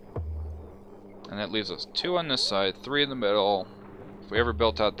 And that leaves us 2 on this side, 3 in the middle. If we ever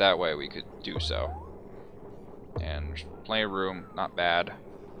built out that way, we could do so. And there's plenty of room, not bad.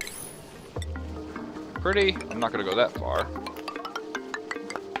 Pretty, I'm not going to go that far.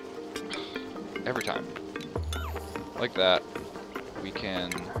 Every time. Like that. We can...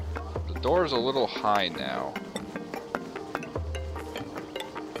 The door's a little high now.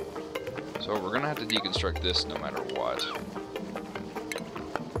 So we're going to have to deconstruct this no matter what.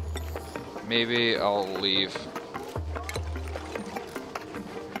 Maybe I'll leave...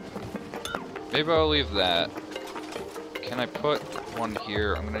 Maybe I'll leave that. Can I put one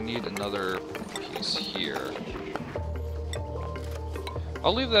here? I'm gonna need another piece here.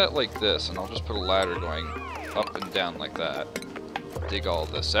 I'll leave that like this, and I'll just put a ladder going up and down like that. Dig all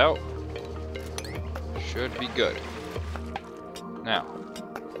this out. Should be good. Now,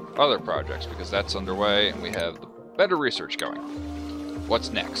 other projects, because that's underway, and we have the better research going.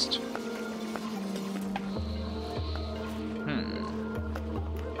 What's next?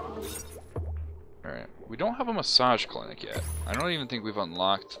 We don't have a massage clinic yet. I don't even think we've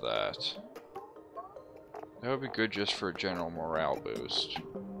unlocked that. That would be good just for a general morale boost.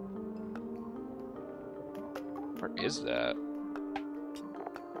 Where is that?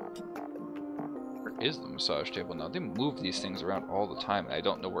 Where is the massage table now? They move these things around all the time, and I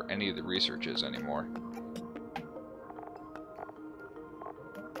don't know where any of the research is anymore.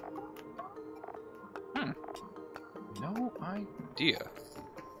 No idea.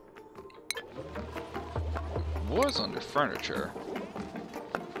 Was under furniture,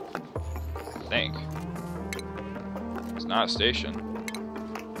 I think. It's not a station.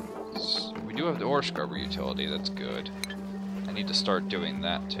 We do have the ore scrubber utility, that's good. I need to start doing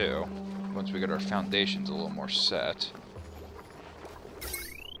that too, once we get our foundations a little more set.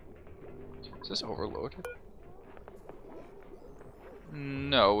 Is this overloaded?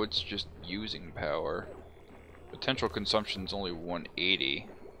 No, it's just using power. Potential consumption is only 180.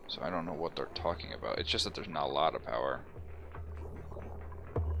 So I don't know what they're talking about. It's just that there's not a lot of power.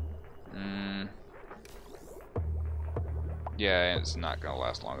 Yeah, it's not going to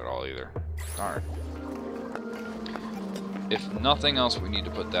last long at all either. Darn. If nothing else, we need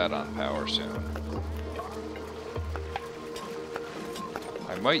to put that on power soon.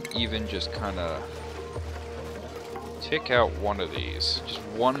 I might even just kind of tick out one of these. Just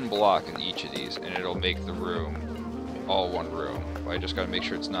one block in each of these, and it'll make the room all one room. I just gotta make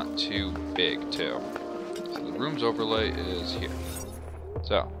sure it's not too big too. So the room's overlay is here.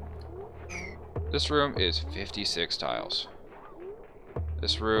 So this room is 56 tiles.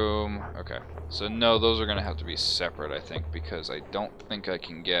 This room, okay. So no, those are gonna have to be separate, I think, because I don't think I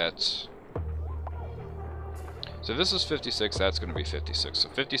can get. So if this is 56, that's gonna be 56. So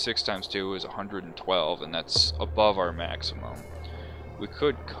 56 times 2 is 112, and that's above our maximum. We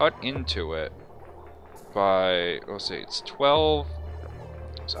could cut into it by, let's see, it's 12.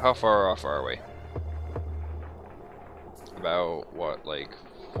 So how far off are we? About, what, like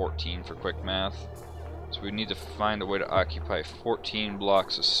 14 for quick math? So we need to find a way to occupy 14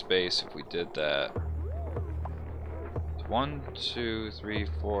 blocks of space if we did that. 1, 2, 3,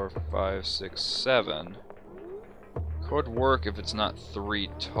 4, 5, 6, 7. Could work if it's not 3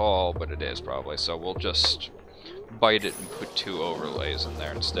 tall, but it is probably, so we'll just bite it and put 2 overlays in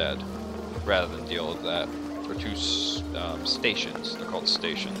there instead, rather than deal with that. For 2 stations, they're called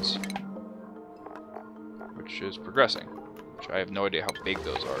stations, which is progressing, which I have no idea how big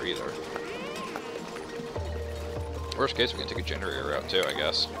those are either. Worst case, we can take a generator out too, I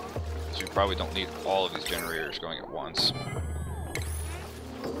guess, because we probably don't need all of these generators going at once.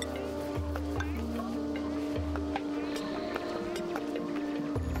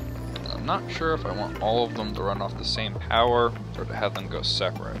 I'm not sure if I want all of them to run off the same power, or to have them go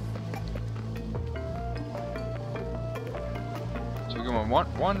separate. we go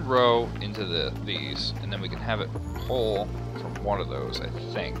one row into these, and then we can have it pull from one of those, I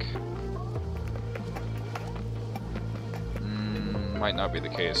think. Might not be the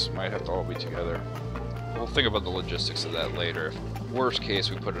case. Might have to all be together. We'll think about the logistics of that later. If, worst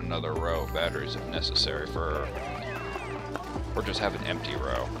case, we put another row of batteries if necessary for... Or just have an empty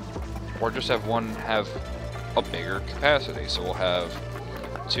row. Or just have one have a bigger capacity. So we'll have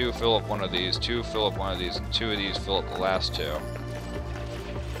 2 fill up one of these, 2 fill up one of these, and 2 of these fill up the last 2.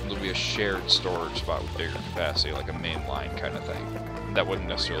 There'll be a shared storage spot with bigger capacity, like a main line kind of thing. That wouldn't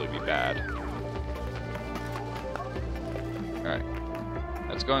necessarily be bad. Alright.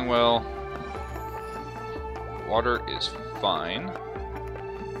 That's going well. Water is fine.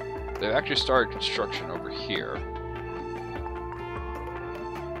 They've actually started construction over here.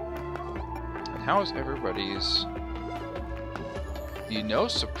 And how is everybody's... You know,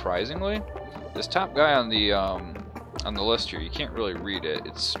 surprisingly, this top guy on the list here, you can't really read it.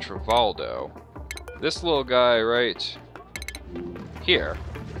 It's Trivaldo. This little guy right here,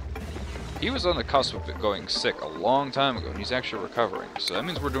 he was on the cusp of going sick a long time ago, and he's actually recovering. So that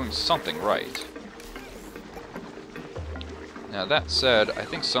means we're doing something right. Now that said, I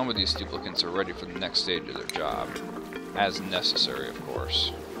think some of these duplicants are ready for the next stage of their job. As necessary, of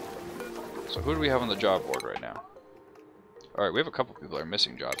course. So who do we have on the job board right now? Alright, we have a couple people that are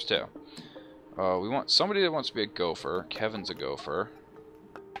missing jobs too. We want somebody that wants to be a gopher. Kevin's a gopher.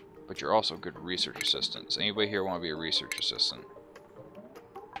 But you're also a good research assistant. Does anybody here want to be a research assistant?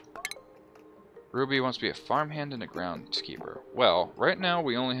 Ruby wants to be a farmhand and a groundskeeper. Well, right now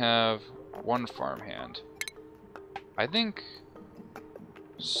we only have one farmhand. I think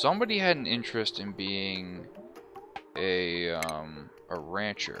somebody had an interest in being a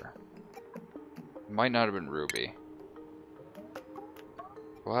rancher. Might not have been Ruby.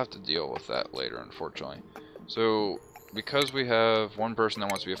 We'll have to deal with that later, unfortunately. So, because we have one person that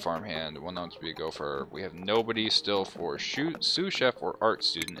wants to be a farmhand, one that wants to be a gopher, we have nobody still for sous chef or art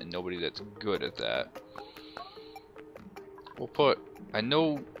student, and nobody that's good at that. We'll put... I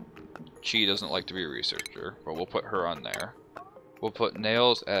know Chi doesn't like to be a researcher, but we'll put her on there. We'll put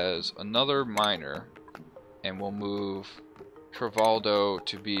Nails as another miner, and we'll move Trivaldo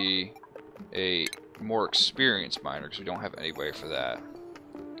to be a more experienced miner, because we don't have anybody for that.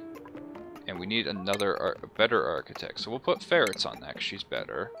 And we need another, a better architect. So we'll put Ferrets on that, 'cause she's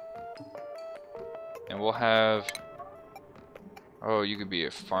better. And we'll have... Oh, you could be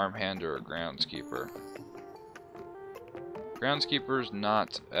a farmhand or a groundskeeper. Groundskeeper's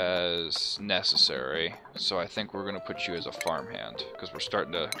not as necessary, so I think we're going to put you as a farmhand, because we're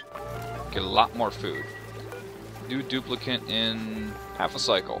starting to get a lot more food. New duplicant in half a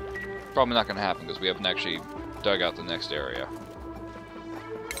cycle. Probably not going to happen, because we haven't actually dug out the next area.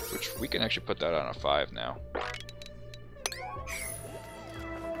 Which, we can actually put that on a 5 now.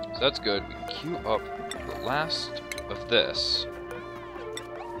 So that's good. We can queue up the last of this.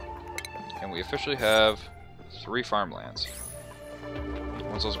 And we officially have 3 farmlands.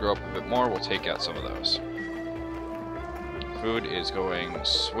 Once those grow up a bit more, we'll take out some of those. Food is going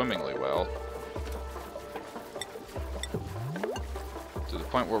swimmingly well. To the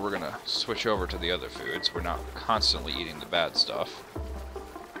point where we're going to switch over to the other foods. We're not constantly eating the bad stuff.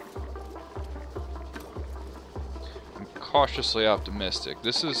 Cautiously optimistic.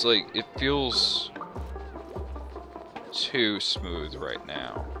 This is like, it feels too smooth right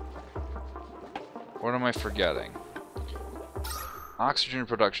now. What am I forgetting? Oxygen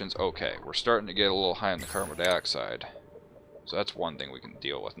production's okay. We're starting to get a little high on the carbon dioxide. So that's one thing we can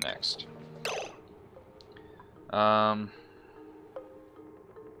deal with next. How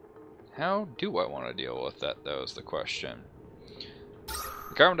do I want to deal with that, though, is the question.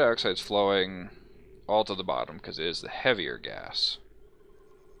 The carbon dioxide's flowing all to the bottom because it is the heavier gas.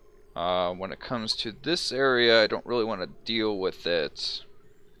 When it comes to this area, I don't really want to deal with it.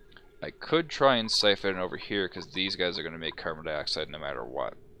 I could try and siphon it over here because these guys are going to make carbon dioxide no matter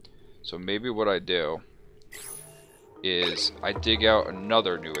what. So maybe what I do is I dig out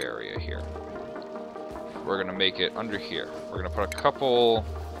another new area here. We're going to make it under here. We're going to put a couple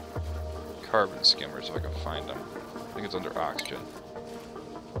carbon skimmers if I can find them. I think it's under oxygen.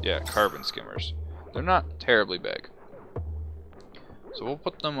 Yeah, carbon skimmers. They're not terribly big. So we'll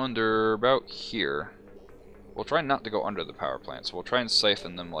put them under about here. We'll try not to go under the power plant, so we'll try and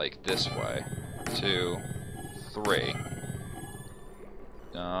siphon them like this way. 2, 3.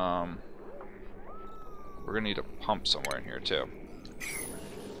 We're gonna need a pump somewhere in here too.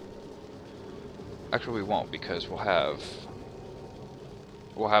 Actually we won't, because we'll have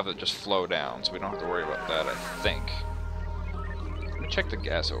it just flow down, so we don't have to worry about that, I think. Let me check the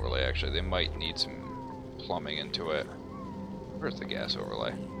gas overlay actually, they might need some plumbing into it. Where's the gas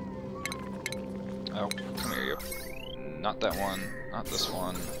overlay? Oh, come here, you. Not that one. Not this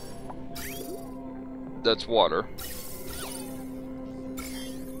one. That's water.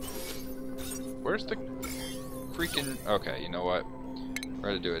 Where's the freaking... Okay, you know what? We're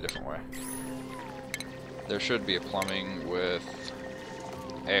gonna do it a different way. There should be a plumbing with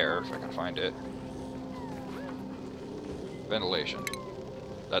air, if I can find it. Ventilation.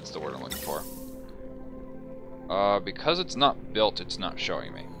 That's the word I'm looking for. Because it's not built, it's not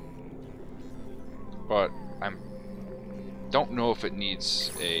showing me. But don't know if it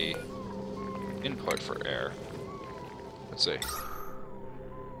needs a input for air. Let's see.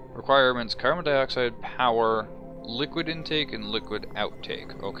 Requirements: carbon dioxide, power, liquid intake, and liquid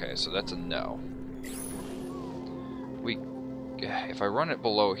outtake. Okay, so that's a no. If I run it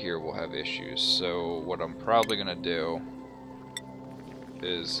below here, we'll have issues. So what I'm probably gonna do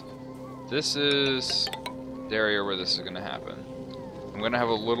is, this is the area where this is gonna happen. I'm gonna have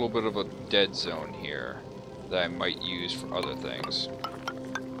a little bit of a dead zone here that I might use for other things.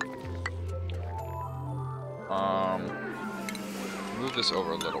 Move this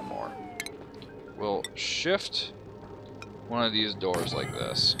over a little more. We'll shift one of these doors like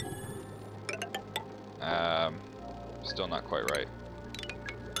this. Still not quite right.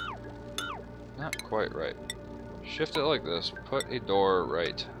 Not quite right. Shift it like this. Put a door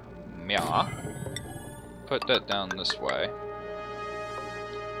right. Meow. Put that down this way.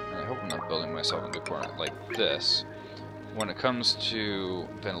 And I hope I'm not building myself into a corner like this. When it comes to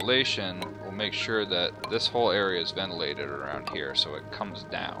ventilation, we'll make sure that this whole area is ventilated around here so it comes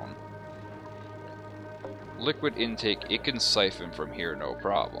down. Liquid intake, it can siphon from here, no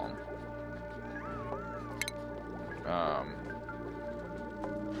problem.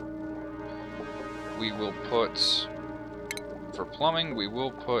 We will put, for plumbing, we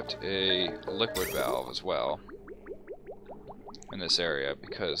will put a liquid valve as well in this area,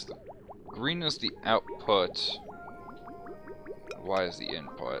 because the green is the output, Y is the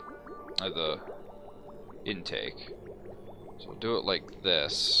input, the intake. So we'll do it like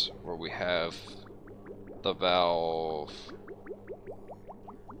this, where we have the valve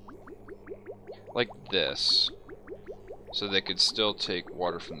like this, so they could still take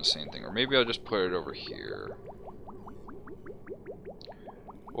water from the same thing. Or maybe I'll just put it over here.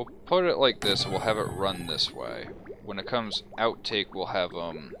 We'll put it like this, and we'll have it run this way. When it comes outtake, we'll have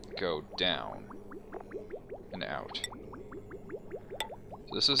them go down and out.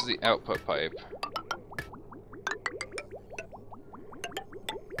 So this is the output pipe.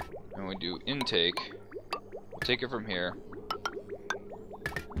 And we do intake. We'll take it from here.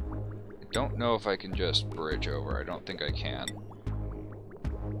 I don't know if I can just bridge over. I don't think I can.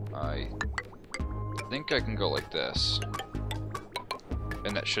 I think I can go like this.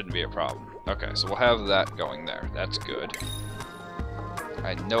 And that shouldn't be a problem. Okay, so we'll have that going there. That's good.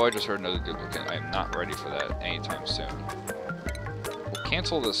 I know I just heard another duplicate. I am not ready for that anytime soon. We'll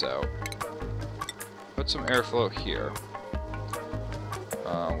cancel this out. Put some airflow here.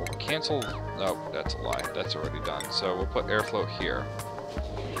 We'll cancel... Oh, that's a lie. That's already done. So we'll put airflow here.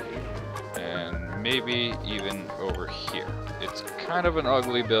 And maybe even over here. It's kind of an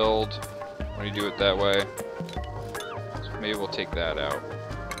ugly build when you do it that way. So maybe we'll take that out.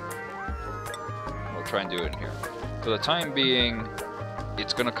 We'll try and do it in here. For the time being,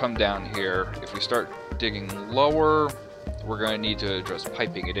 it's going to come down here. If we start digging lower, we're going to need to address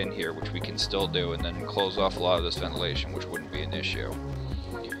piping it in here, which we can still do, and then close off a lot of this ventilation, which wouldn't be an issue.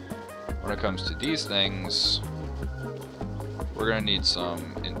 When it comes to these things, we're going to need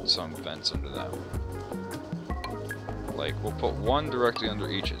some vents under them. Like, we'll put one directly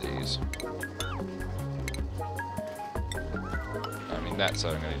under each of these. I mean, that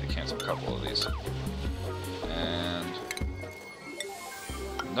said, I'm going to need to cancel a couple of these. And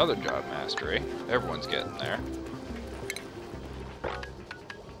another job mastery. Everyone's getting there.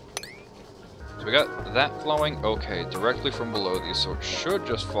 So we got that flowing, okay, directly from below these, so it should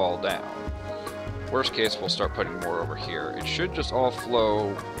just fall down. Worst case, we'll start putting more over here. It should just all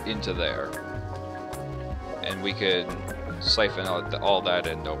flow into there. And we could siphon all that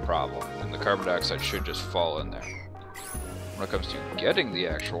in, no problem. And the carbon dioxide should just fall in there. When it comes to getting the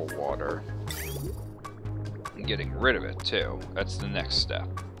actual water, and getting rid of it too, that's the next step.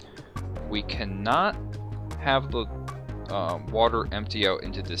 We cannot have the water empty out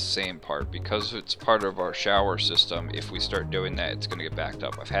into this same part, because it's part of our shower system. If we start doing that, it's going to get backed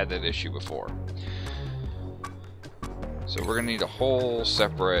up. I've had that issue before. So we're going to need a whole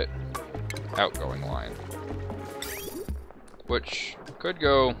separate outgoing line, which could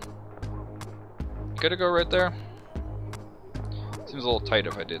go right there. Seems a little tight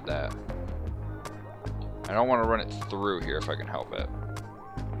if I did that. I don't want to run it through here if I can help it.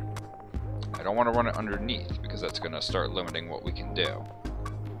 I don't want to run it underneath because that's going to start limiting what we can do.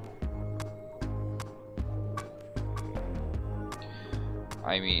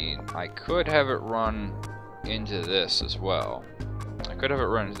 I mean, I could have it run into this as well. I could have it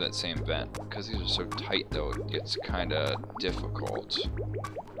run into that same vent. Because these are so tight though, it's kind of difficult.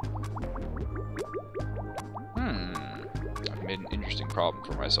 I've made an interesting problem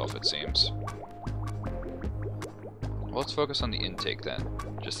for myself, it seems. Well, let's focus on the intake then.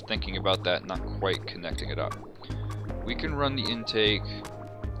 Just thinking about that, not quite connecting it up. We can run the intake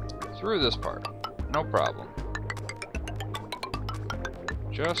through this part. No problem.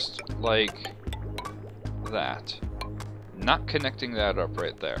 Just like that. Not connecting that up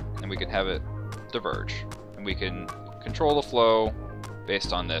right there. And we can have it diverge. And we can control the flow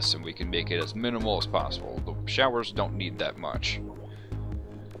based on this, and we can make it as minimal as possible. The showers don't need that much.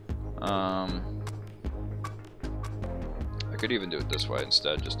 I could even do it this way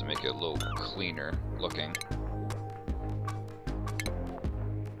instead, just to make it a little cleaner looking.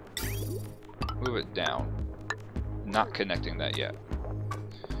 Move it down. Not connecting that yet.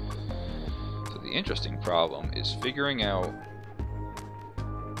 So the interesting problem is figuring out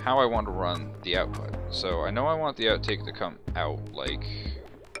how I want to run the output. So I know I want the outtake to come out like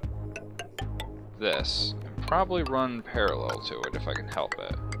this, and probably run parallel to it if I can help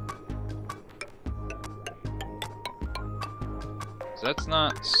it. So that's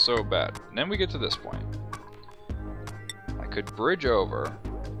not so bad. And then we get to this point. I could bridge over,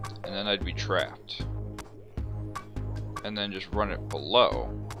 and then I'd be trapped. And then just run it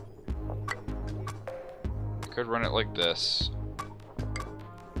below. I could run it like this,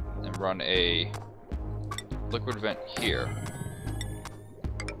 and run a liquid vent here.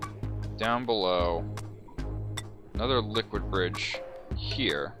 Down below, another liquid bridge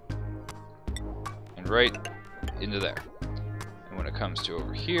here, and right into there. And when it comes to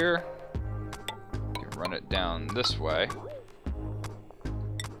over here, you can run it down this way.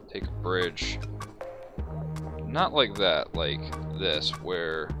 Take a bridge, not like that, like this,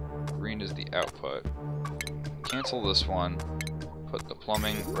 where green is the output. Cancel this one, put the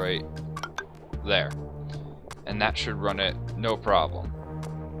plumbing right there. And that should run it no problem.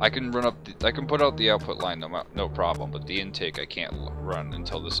 I can run up I can put out the output line no problem, but the intake I can't run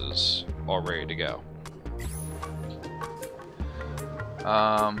until this is all ready to go.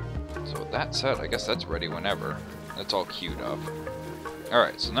 So with that said, I guess that's ready whenever. That's all queued up.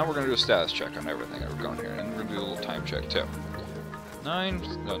 Alright, so now we're gonna do a status check on everything that we're going here, and we're gonna do a little time check too.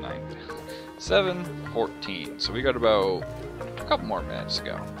 7:14. So we got about a couple more minutes to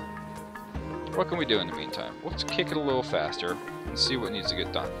go. What can we do in the meantime? Let's kick it a little faster and see what needs to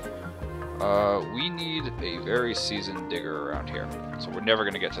get done. We need a very seasoned digger around here, so we're never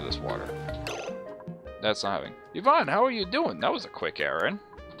going to get to this water. That's not having. Yvonne, how are you doing? That was a quick errand.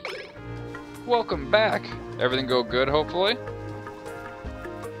 Welcome back. Everything go good, hopefully?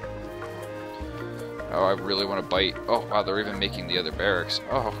 Oh, I really want to bite. Oh, wow, they're even making the other barracks.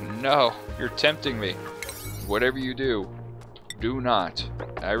 Oh, no. You're tempting me. Whatever you do, do not,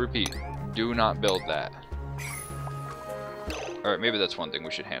 I repeat, do not build that. Alright, maybe that's one thing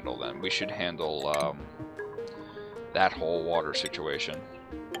we should handle then. We should handle that whole water situation.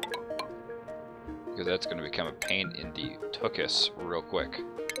 Because that's going to become a pain in the tuchus real quick.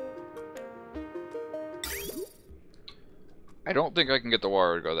 I don't think I can get the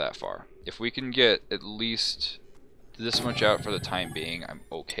water to go that far. If we can get at least this much out for the time being, I'm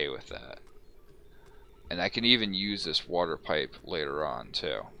okay with that. And I can even use this water pipe later on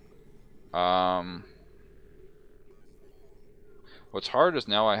too. What's hard is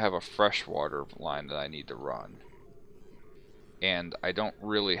now I have a freshwater line that I need to run. And I don't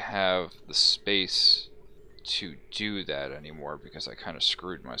really have the space to do that anymore because I kind of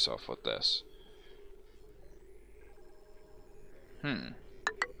screwed myself with this.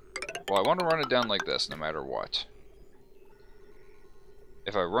 Well, I want to run it down like this no matter what.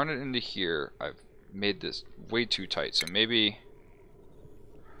 If I run it into here, I've made this way too tight, so maybe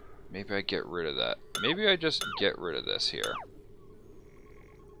I get rid of that. Maybe I just get rid of this here.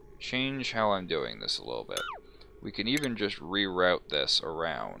 Change how I'm doing this a little bit. We can even just reroute this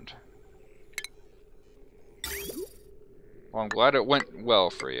around. Well, I'm glad it went well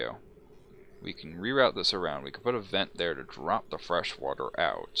for you. We can reroute this around. We could put a vent there to drop the fresh water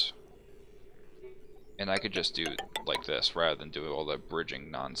out. And I could just do like this rather than do all that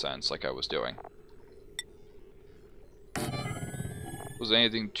bridging nonsense like I was doing. Was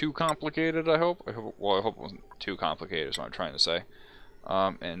anything too complicated, I hope? Well, I hope it wasn't too complicated is what I'm trying to say.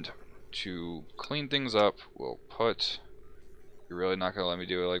 And to clean things up, we'll put... You're really not going to let me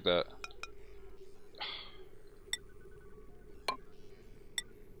do it like that?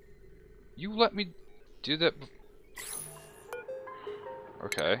 You let me do that.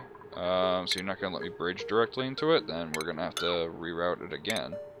 Okay. So you're not gonna let me bridge directly into it? Then we're gonna have to reroute it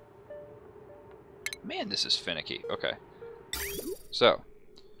again. Man, this is finicky. Okay. So,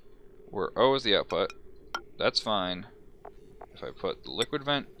 where O is the output, that's fine. If I put the liquid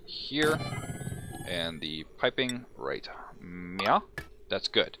vent here and the piping right, yeah, that's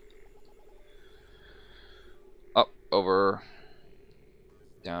good. Up, over,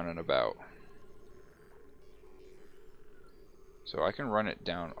 down and about. So I can run it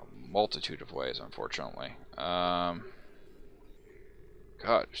down a multitude of ways, unfortunately. God,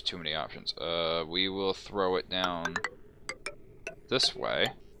 there's too many options. We will throw it down this way.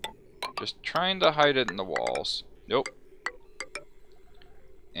 Just trying to hide it in the walls. Nope.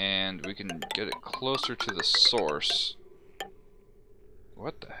 And we can get it closer to the source.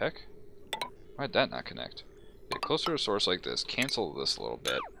 What the heck? Why'd that not connect? Get closer to the source like this. Cancel this a little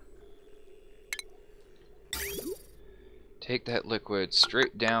bit. Take that liquid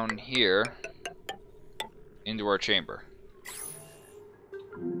straight down here into our chamber.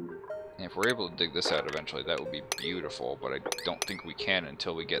 And if we're able to dig this out eventually, that would be beautiful, but I don't think we can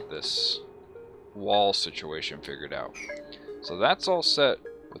until we get this wall situation figured out. So that's all set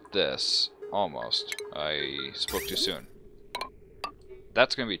with this, almost. I spoke too soon.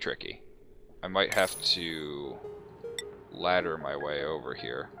 That's going to be tricky. I might have to ladder my way over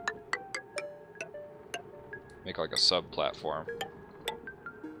here. Make like a sub-platform.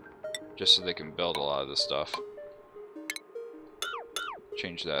 Just so they can build a lot of this stuff.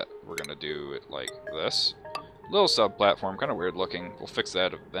 Change that. We're going to do it like this. Little sub-platform, kind of weird looking. We'll fix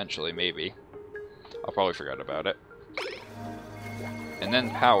that eventually, maybe. I'll probably forget about it. And then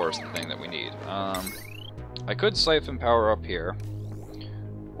power is the thing that we need. I could siphon power up here.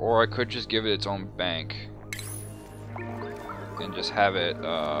 Or I could just give it its own bank. And just have it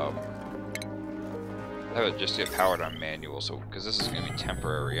just get powered on manual, so because this is going to be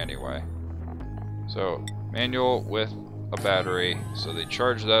temporary anyway. So manual with a battery, so they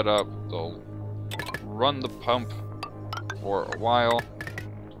charge that up, they'll run the pump for a while,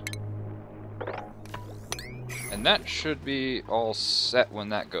 and that should be all set when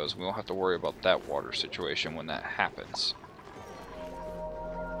that goes. We won't have to worry about that water situation when that happens.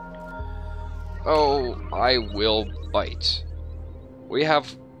 Oh, I will bite. We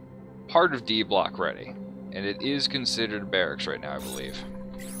have part of D block ready, and it is considered barracks right now, I believe.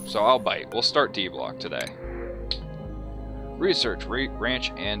 So I'll bite. We'll start D block today. Research,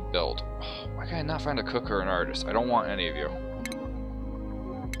 ranch, and build. Oh, why can I not find a cook or an artist? I don't want any of you.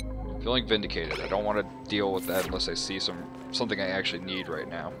 I'm feeling vindicated. I don't want to deal with that unless I see something I actually need right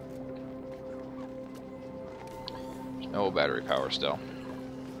now. There's no battery power still.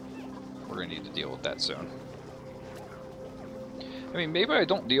 We're going to need to deal with that soon. I mean, maybe I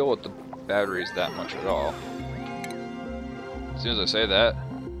don't deal with the batteries that much at all. As soon as I say that,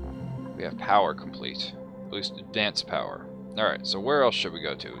 we have power complete. At least advanced power. Alright, so where else should we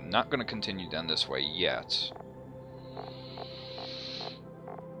go to? Not going to continue down this way yet.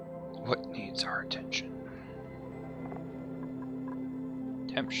 What needs our attention?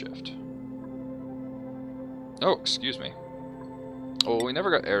 Temp shift. Oh, excuse me. Oh, we never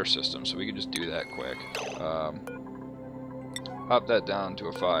got air system, so we can just do that quick. Pop that down to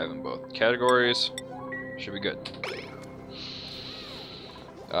a 5 in both categories. Should be good.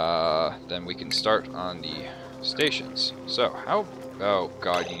 Then we can start on the stations. So, how... Oh,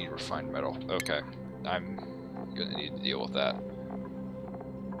 God, you need refined metal. Okay. I'm gonna need to deal with that.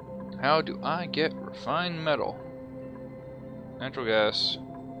 How do I get refined metal? Natural gas,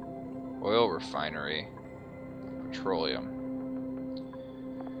 oil refinery, petroleum.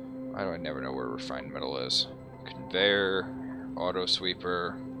 Why do I never know where refined metal is? Conveyor, auto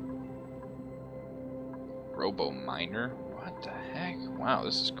sweeper, robo miner. What the heck? Wow,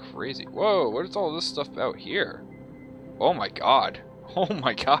 this is crazy. Whoa, what is all this stuff out here? Oh my god. Oh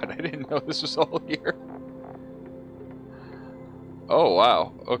my god, I didn't know this was all here. Oh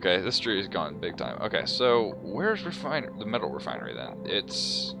wow. Okay, this tree has gone big time. Okay, so where's the metal refinery then?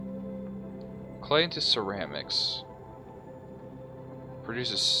 It's clay into ceramics.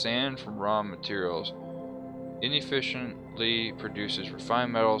 Produces sand from raw materials. Inefficiently produces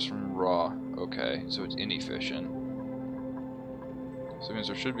refined metals from raw. Okay, so it's inefficient. So it means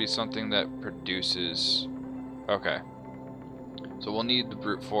there should be something that produces... Okay. So we'll need the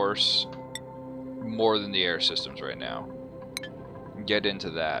brute force more than the air systems right now. Get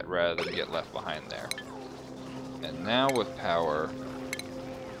into that rather than get left behind there. And now with power,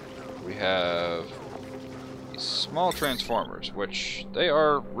 we have these small transformers, which they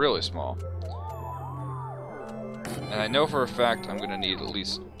are really small. And I know for a fact I'm going to need at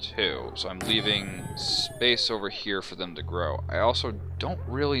least 2, so I'm leaving space over here for them to grow. I also don't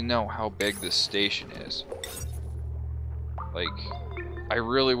really know how big this station is. Like, I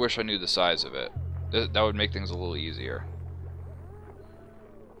really wish I knew the size of it. That would make things a little easier.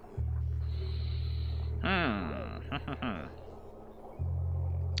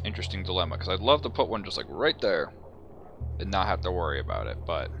 Interesting dilemma, because I'd love to put one just like right there and not have to worry about it,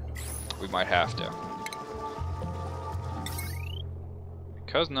 but we might have to.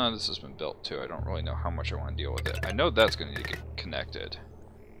 Because none of this has been built too, I don't really know how much I want to deal with it. I know that's going to need to get connected.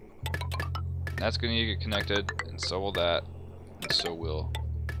 That's going to need to get connected, and so will that, and so will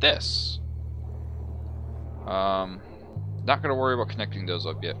this. Not going to worry about connecting those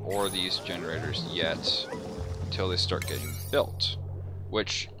up yet, or these generators yet, until they start getting built.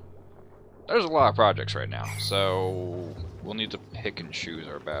 Which, there's a lot of projects right now, so we'll need to pick and choose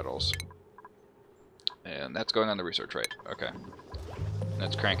our battles. And that's going on the research rate. Okay.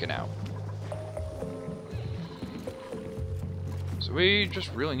 That's cranking out. So we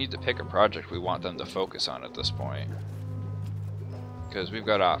just really need to pick a project we want them to focus on at this point. Because we've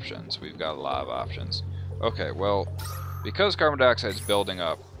got options. We've got a lot of options. Okay, well, because carbon dioxide is building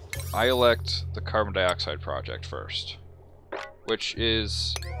up, I elect the carbon dioxide project first. Which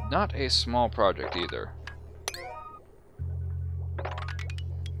is not a small project either.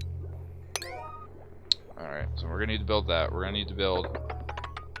 Alright, so we're going to need to build that. We're going to need to build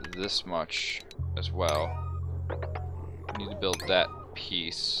this much as well. We need to build that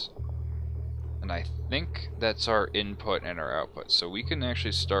piece. And I think that's our input and our output. So we can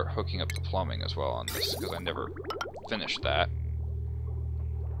actually start hooking up the plumbing as well on this, because I never finished that.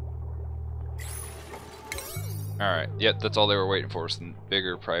 Alright, yep, that's all they were waiting for, was the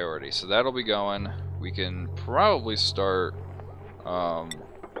bigger priority. So that'll be going. We can probably start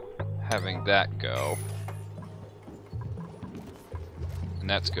having that go. And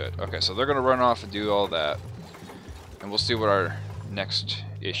that's good. Okay, so they're going to run off and do all that. And we'll see what our next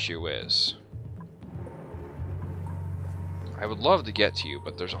issue is. I would love to get to you,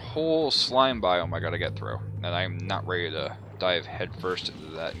 but there's a whole slime biome I gotta get through. And I'm not ready to dive headfirst into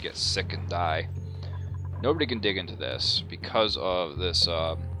that and get sick and die. Nobody can dig into this because of this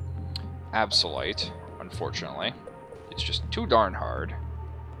absolite, unfortunately. It's just too darn hard.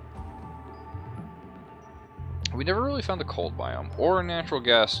 We never really found a cold biome, or a natural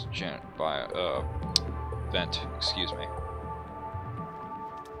gas vent, excuse me.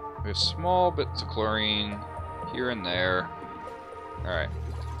 We have small bits of chlorine here and there. Alright.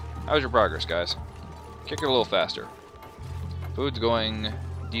 How's your progress, guys? Kick it a little faster. Food's going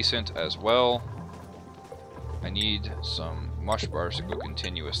decent as well. I need some mush bars to go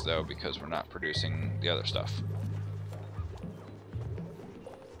continuous, though, because we're not producing the other stuff.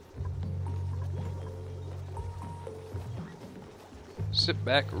 Sit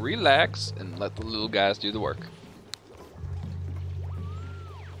back, relax, and let the little guys do the work.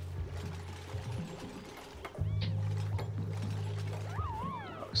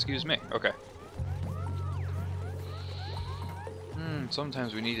 Excuse me. Okay.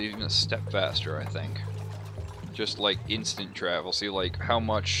 Sometimes we need even a step faster, I think. Just like instant travel. See, like, how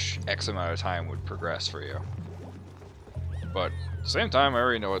much X amount of time would progress for you. But at the same time, I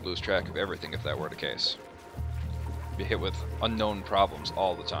already know I'd lose track of everything if that were the case. Be hit with unknown problems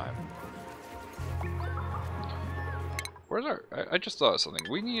all the time. Where's our... I just thought of something.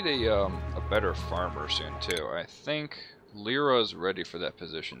 We need a better farmer soon, too. I think Lyra's ready for that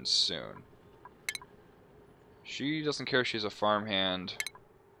position soon. She doesn't care if she's a farmhand.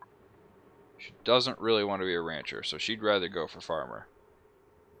 She doesn't really want to be a rancher, so she'd rather go for farmer.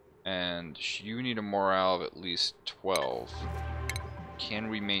 And you need a morale of at least 12. Can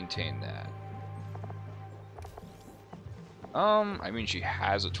we maintain that? I mean, she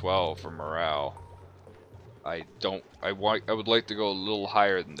has a 12 for morale. I would like to go a little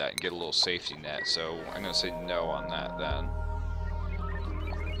higher than that and get a little safety net, so I'm gonna say no on that then.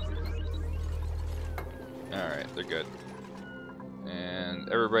 Alright, they're good. And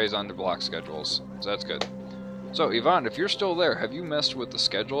everybody's on their block schedules, so that's good. So, Yvonne, if you're still there, have you messed with the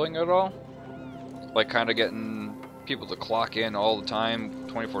scheduling at all? Like, kind of getting people to clock in all the time,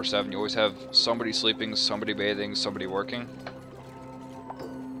 24/7. You always have somebody sleeping, somebody bathing, somebody working.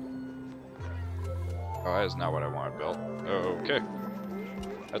 Oh, that is not what I wanted built. Okay.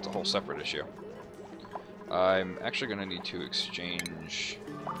 That's a whole separate issue. I'm actually going to need to exchange...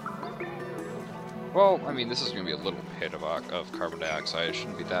 Well, I mean, this is going to be a little hit of carbon dioxide. It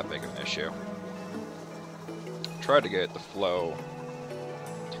shouldn't be that big of an issue. Try to get it to flow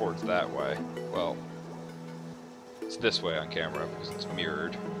towards that way. Well, it's this way on camera because it's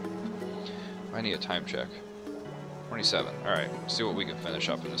mirrored. I need a time check. 27. Alright, see what we can finish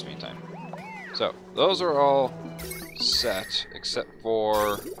up in this meantime. So, those are all set, except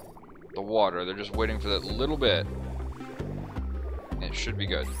for the water. They're just waiting for that little bit. And it should be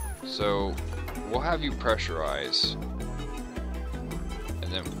good. So, we'll have you pressurize.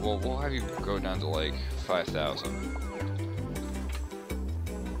 And then we'll have you go down to like 5,000.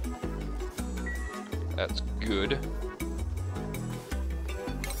 That's good.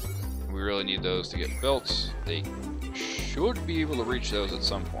 We really need those to get built. They should be able to reach those at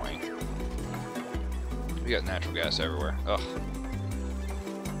some point. We got natural gas everywhere. Ugh.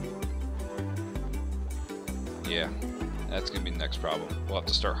 Yeah, that's gonna be the next problem. We'll have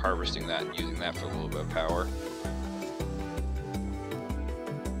to start harvesting that and using that for a little bit of power.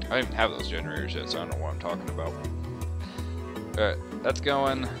 I don't even have those generators yet, so I don't know what I'm talking about. Alright, that's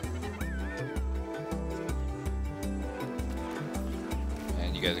going.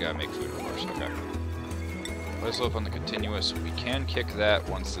 And you guys gotta make food, of course. Okay. Let's look on the continuous. We can kick that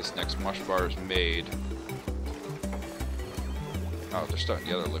once this next mush bar is made. Oh, they're starting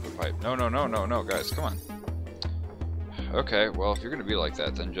the other liquid pipe. No, no, no, no, no, guys, come on. Okay, well, if you're gonna be like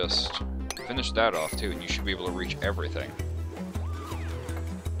that, then just finish that off too, and you should be able to reach everything.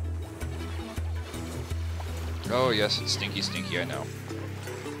 Oh, yes, it's stinky, stinky, I know.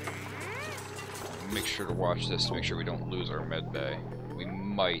 Make sure to watch this to make sure we don't lose our med bay. We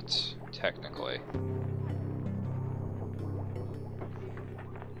might, technically.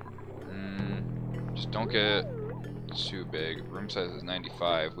 Just don't get too big. Room size is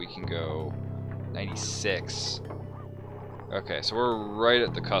 95. We can go 96. Okay, so we're right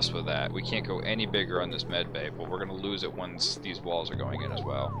at the cusp of that. We can't go any bigger on this med bay, but we're going to lose it once these walls are going in as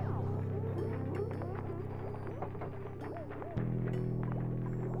well.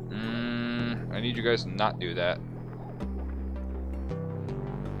 I need you guys to not do that.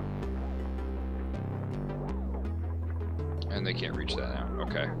 And they can't reach that now.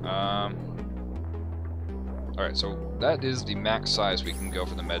 Okay. Alright, so that is the max size we can go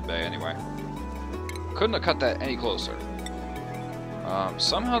for the med bay anyway. Couldn't have cut that any closer.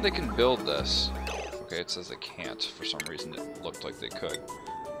 Somehow they can build this. Okay, it says they can't. For some reason it looked like they could.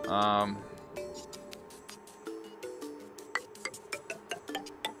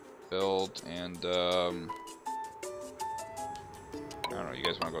 Build and I don't know, you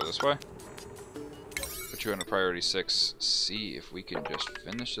guys want to go this way? Put you on a priority 6. See if we can just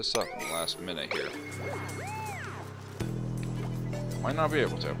finish this up in the last minute here. Might not be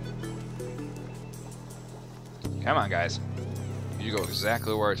able to. Come on, guys. You go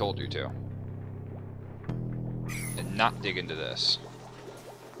exactly where I told you to. And not dig into this.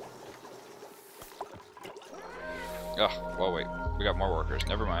 Oh, well, wait. We got more workers.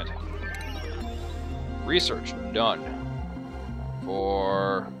 Never mind. Research done.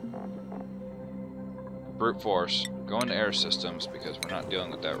 For brute force. Go into air systems because we're not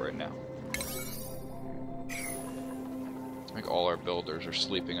dealing with that right now. I think all our builders are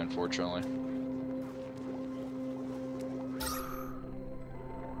sleeping, unfortunately.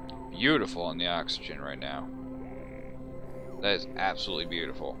 Beautiful on the oxygen right now. That is absolutely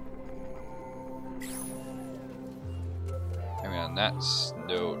beautiful. I mean, on that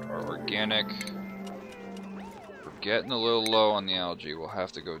note, our organic. We're getting a little low on the algae. We'll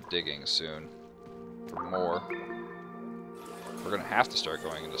have to go digging soon. For more. We're gonna have to start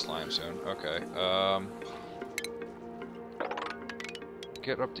going into slime soon. Okay.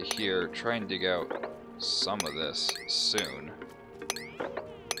 Get up to here. Try and dig out some of this soon.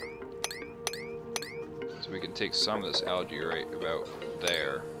 So we can take some of this algae right about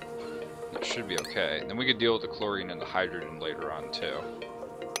there. That should be okay. And then we could deal with the chlorine and the hydrogen later on too.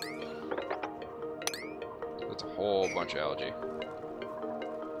 That's a whole bunch of algae.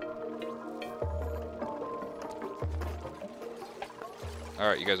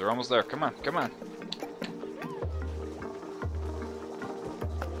 Alright, you guys are almost there. Come on, come on.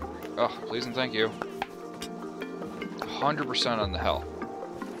 Oh, please and thank you. 100% on the health.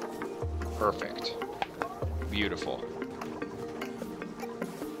 Perfect. Beautiful.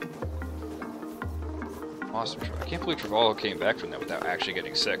 Awesome. I can't believe Travolta came back from that without actually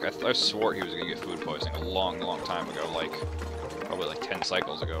getting sick. I swore he was going to get food poisoning a long, long time ago, like, probably like 10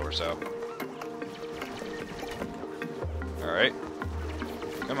 cycles ago or so. Alright.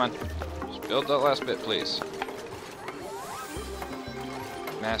 Come on. Just build that last bit, please.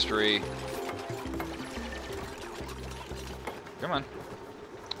 Mastery. Come on.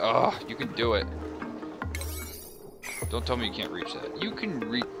 Oh, you can do it. Don't tell me you can't reach that. You can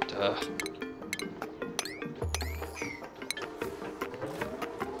reach...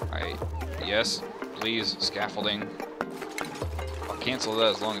 Alright. Yes, please, scaffolding. I'll cancel that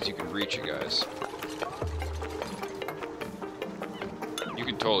as long as you can reach it, guys.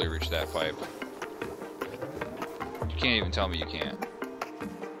 totally reach that pipe. You can't even tell me you can't.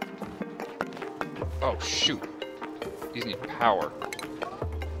 Oh, shoot. These need power.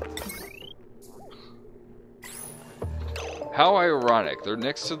 How ironic. They're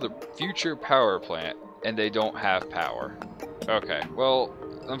next to the future power plant, and they don't have power. Okay, well,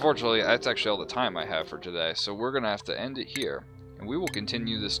 unfortunately, that's actually all the time I have for today, so we're going to have to end it here. And we will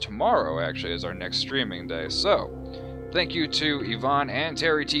continue this tomorrow, actually, as our next streaming day. So, thank you to Yvonne and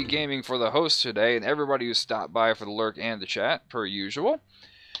Terry T Gaming for the host today, and everybody who stopped by for the lurk and the chat, per usual.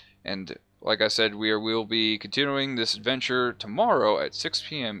 And like I said, we will be continuing this adventure tomorrow at 6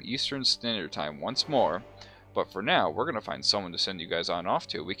 p.m. Eastern Standard Time once more. But for now, we're going to find someone to send you guys on off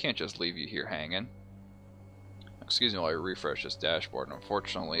to. We can't just leave you here hanging. Excuse me while I refresh this dashboard.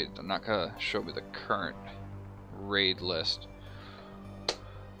 Unfortunately, it's not going to show me the current raid list.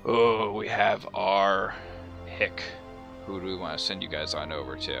 Oh, we have our Hick. Who do we want to send you guys on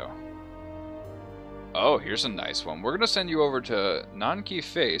over to? Oh, here's a nice one. We're going to send you over to Nanki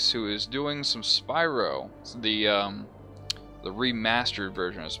Face, who is doing some Spyro. The remastered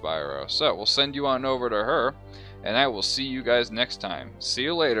version of Spyro. So, we'll send you on over to her, and I will see you guys next time. See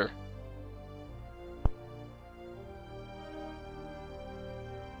you later.